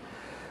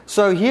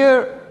 So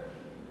here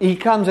He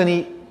comes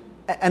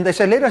and they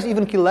say, let us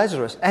even kill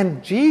Lazarus.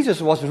 And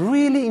Jesus was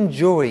really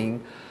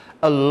enjoying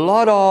a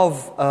lot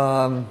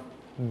of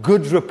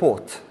good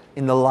report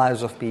in the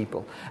lives of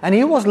people. And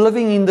He was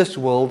living in this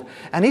world,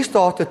 and He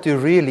started to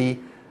really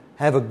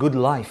have a good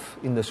life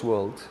in this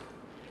world.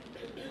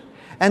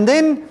 And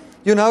then,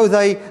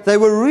 they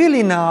were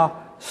really now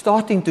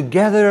starting to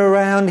gather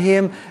around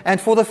Him. And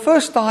for the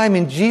first time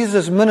in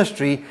Jesus'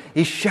 ministry,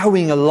 He's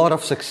showing a lot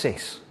of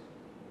success.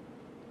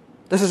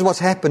 This is what's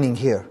happening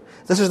here.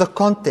 This is the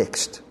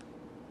context.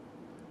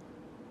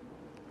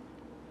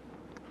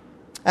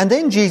 And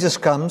then Jesus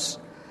comes,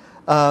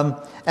 and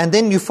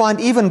then you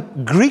find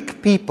even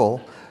Greek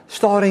people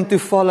starting to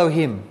follow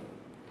Him.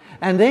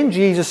 And then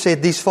Jesus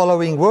said these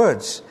following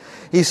words.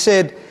 He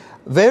said,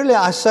 verily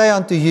I say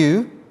unto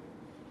you,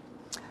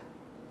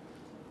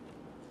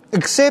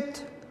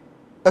 except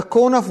a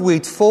corn of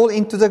wheat fall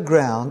into the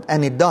ground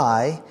and it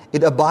die,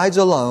 it abides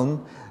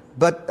alone.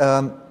 But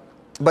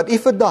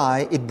if it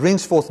die, it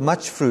brings forth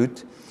much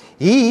fruit.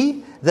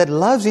 He that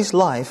loves his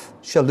life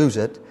shall lose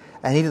it,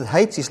 and he that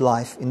hates his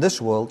life in this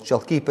world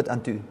shall keep it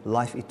unto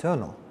life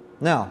eternal.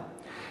 Now,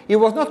 He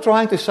was not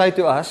trying to say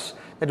to us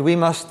that we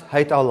must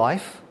hate our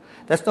life.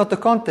 That's not the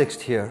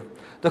context here.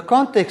 The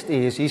context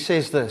is, he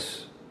says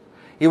this.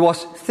 He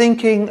was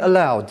thinking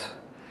aloud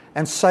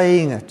and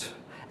saying it.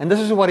 And this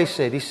is what he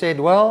said. He said,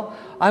 well,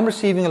 I'm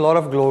receiving a lot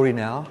of glory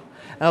now.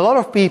 And a lot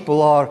of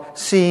people are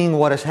seeing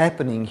what is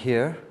happening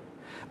here.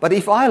 But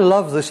if I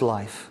love this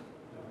life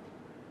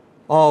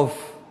of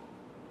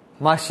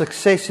my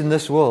success in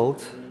this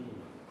world,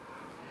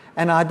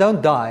 and I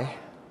don't die,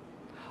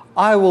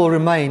 I will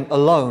remain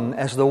alone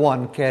as the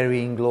one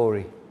carrying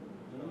glory.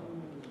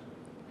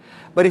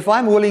 But if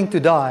I'm willing to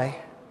die,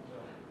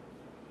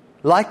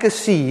 like a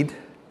seed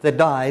that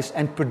dies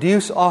and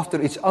produce after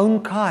its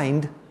own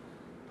kind,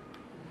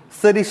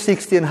 30,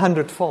 60, and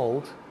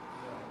 100-fold,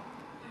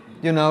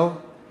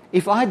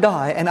 if I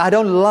die and I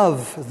don't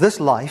love this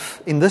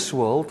life in this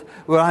world,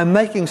 where I'm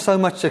making so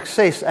much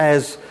success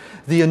as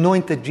the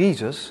anointed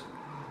Jesus,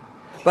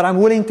 but I'm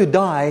willing to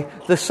die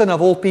the sin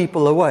of all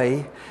people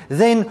away,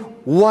 then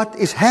what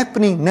is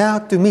happening now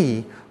to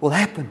me will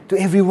happen to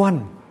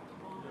everyone.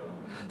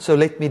 So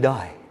let me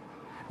die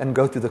and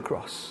go to the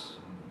cross.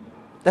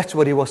 That's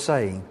what he was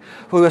saying.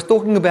 He was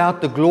talking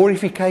about the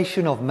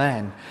glorification of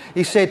man.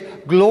 He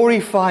said,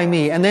 glorify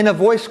me. And then a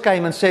voice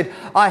came and said,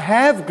 I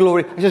have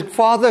glory. He said,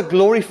 Father,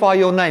 glorify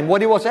your name.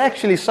 What he was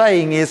actually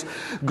saying is,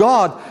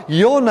 God,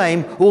 your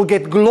name will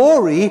get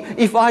glory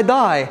if I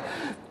die.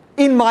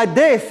 In my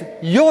death,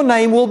 your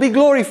name will be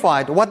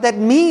glorified. What that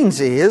means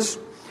is,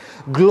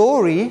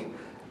 glory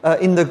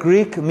in the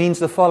Greek means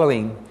the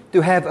following: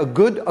 to have a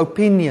good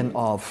opinion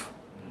of.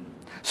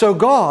 So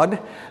God,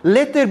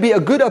 let there be a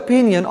good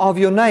opinion of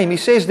your name. He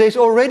says there's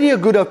already a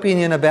good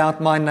opinion about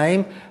my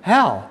name.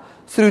 How?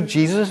 Through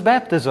Jesus'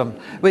 baptism.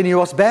 When he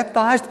was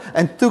baptized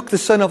and took the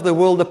sin of the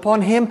world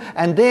upon him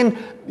and then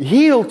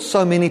healed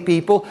so many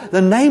people,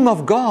 the name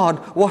of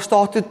God was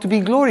started to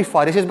be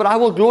glorified. He says, but I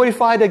will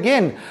glorify it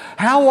again.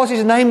 How was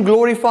his name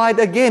glorified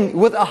again?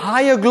 With a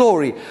higher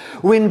glory.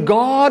 When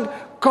God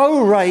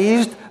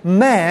co-raised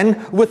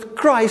man with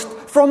Christ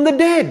from the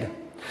dead.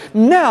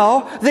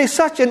 Now, there's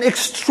such an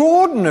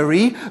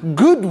extraordinary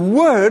good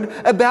word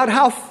about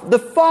how the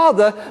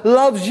Father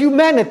loves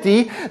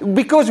humanity,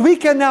 because we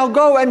can now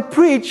go and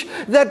preach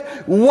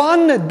that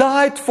one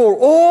died for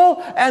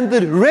all and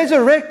the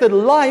resurrected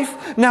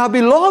life now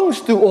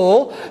belongs to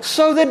all,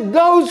 so that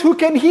those who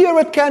can hear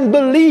it can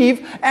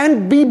believe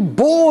and be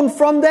born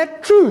from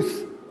that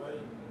truth.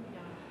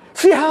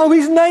 See how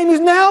his name is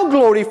now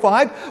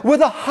glorified with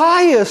the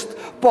highest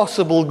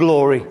possible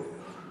glory.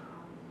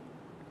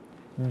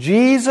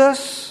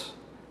 Jesus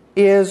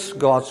is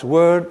God's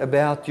word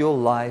about your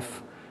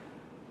life.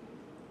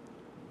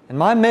 And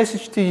my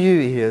message to you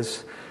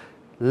is,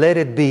 let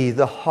it be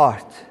the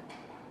heart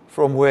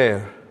from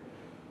where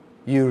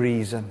you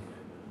reason.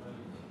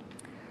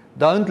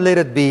 Don't let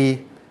it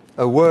be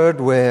a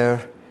word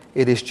where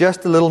it is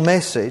just a little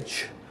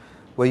message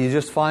where you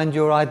just find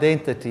your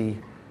identity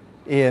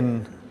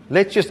in,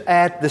 let's just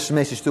add this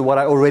message to what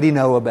I already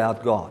know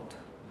about God.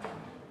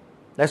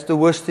 That's the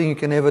worst thing you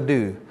can ever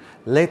do.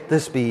 Let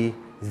this be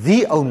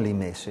the only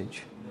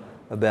message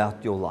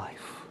about your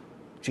life.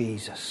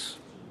 Jesus.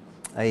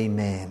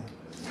 Amen.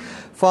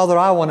 Father,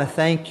 I want to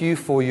thank you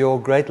for your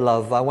great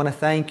love. I want to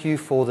thank you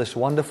for this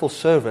wonderful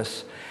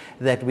service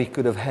that we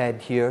could have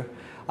had here.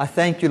 I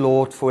thank you,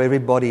 Lord, for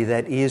everybody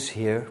that is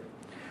here.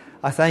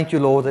 I thank you,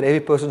 Lord, that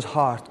every person's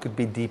heart could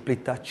be deeply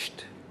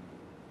touched.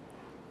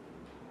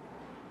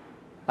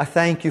 I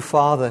thank you,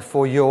 Father,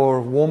 for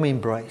your warm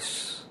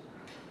embrace.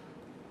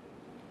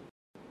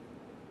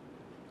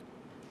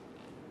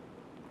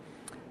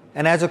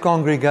 And as a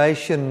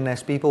congregation,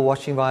 as people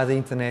watching via the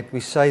internet,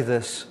 we say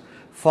this: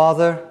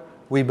 Father,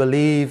 we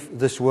believe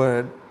this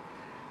word.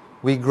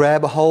 We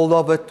grab a hold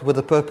of it with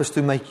the purpose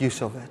to make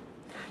use of it.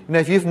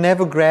 If you've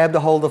never grabbed a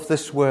hold of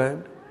this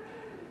word,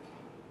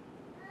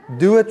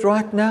 do it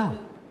right now.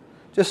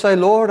 Just say,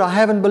 Lord, I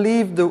haven't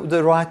believed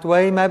the right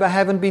way. Maybe I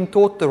haven't been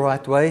taught the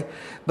right way.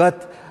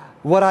 But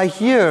what I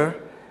hear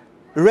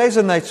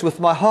resonates with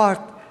my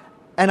heart,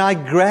 and I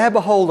grab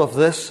a hold of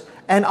this,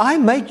 and I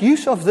make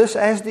use of this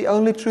as the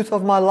only truth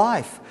of my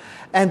life.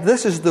 And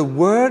this is the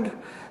word,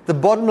 the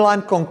bottom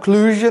line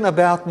conclusion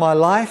about my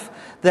life,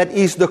 that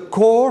is the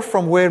core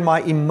from where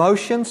my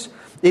emotions,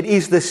 it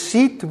is the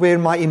seat where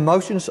my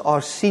emotions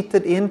are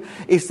seated in.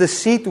 It's the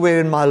seat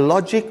where my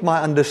logic,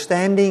 my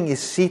understanding is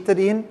seated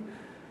in.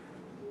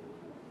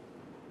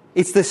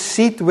 It's the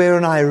seat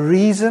wherein I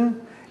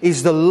reason,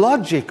 is the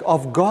logic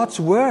of God's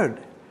word.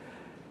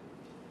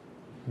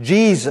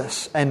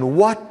 Jesus and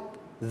what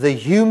the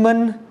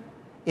human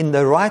at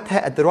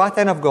the right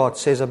hand of God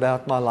says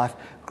about my life.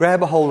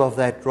 Grab a hold of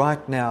that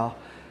right now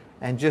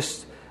and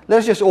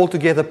let's just all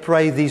together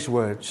pray these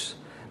words.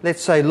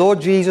 Let's say,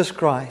 Lord Jesus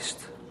Christ,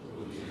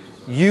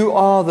 you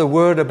are the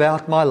word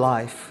about my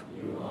life,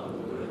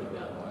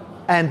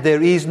 and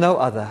there is no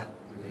other.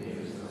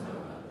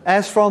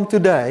 As from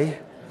today,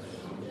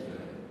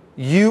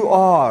 you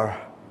are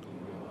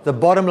the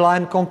bottom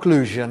line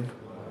conclusion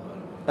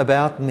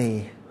about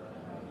me.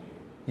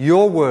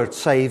 Your word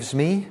saves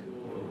me,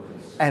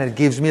 and it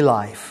gives me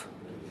life.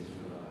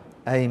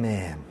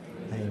 Amen.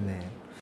 Amen.